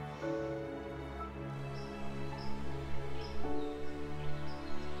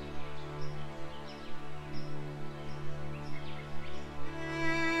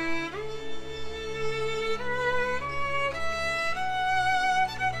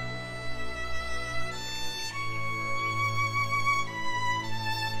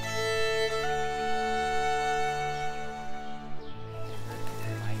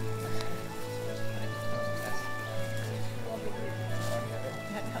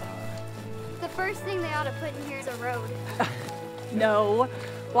 The first thing they ought to put in here is a road. No,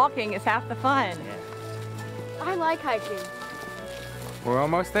 walking is half the fun. I like hiking. We're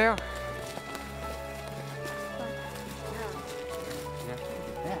almost there.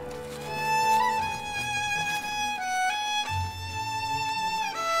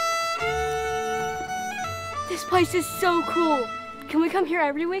 This place is so cool. Can we come here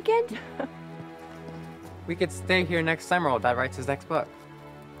every weekend? We could stay here next summer while Dad writes his next book.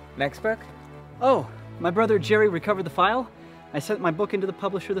 Next book? Oh, my brother Jerry recovered the file. I sent my book into the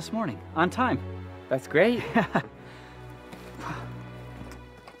publisher this morning, on time. That's great.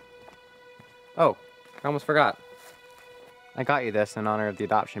 Oh, I almost forgot. I got you this in honor of the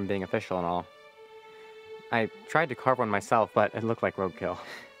adoption being official and all. I tried to carve one myself, but it looked like roadkill.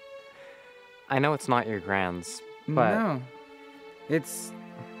 I know it's not your grand's, but... No, it's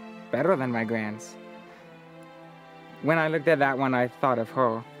better than my grand's. When I looked at that one, I thought of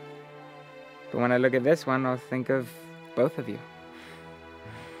her. But when I look at this one, I'll think of both of you.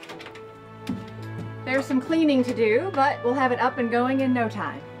 There's some cleaning to do, but we'll have it up and going in no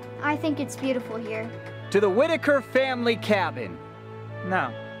time. I think it's beautiful here. To the Whitaker family cabin.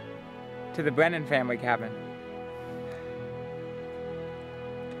 No, to the Brennan family cabin.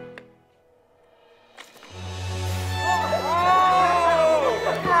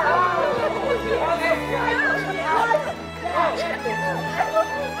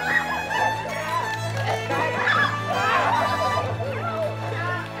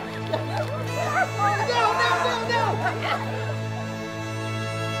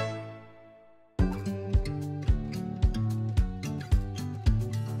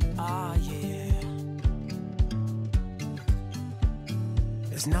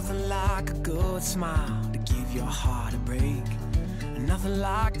 There's nothing like a good smile to give your heart a break. And nothing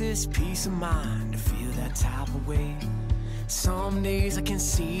like this peace of mind to feel that type of way. Some days I can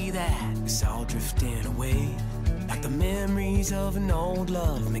see that it's all drifting away. Like the memories of an old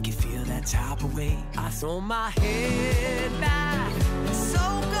love make you feel that type of way. I throw my head back and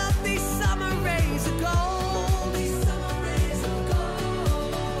soak up these summer rays of gold. These summer rays of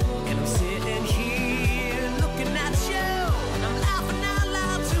gold. And I'm sitting here looking at you.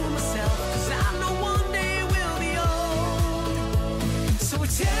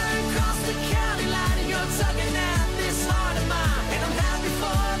 Tearing across the county line and you're tugging at this heart of mine. And I'm happy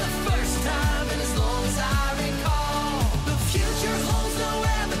for the first time and as long as I recall. The future holds no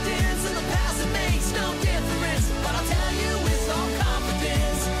evidence and the past it makes no difference. But I'll tell you with all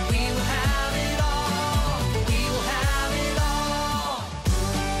confidence, we will have it all. We will have it all.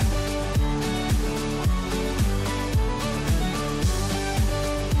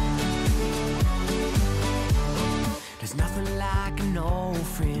 There's nothing like an old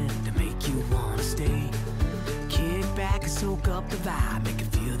friend to make you wanna stay. Kick back and soak up the vibe, make it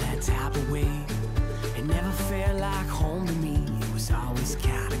feel that type of way. It never felt like home to me, it was always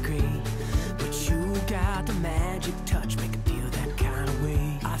kinda great. But you got the magic touch, make it feel that kind of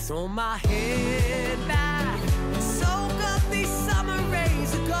way. I throw my head back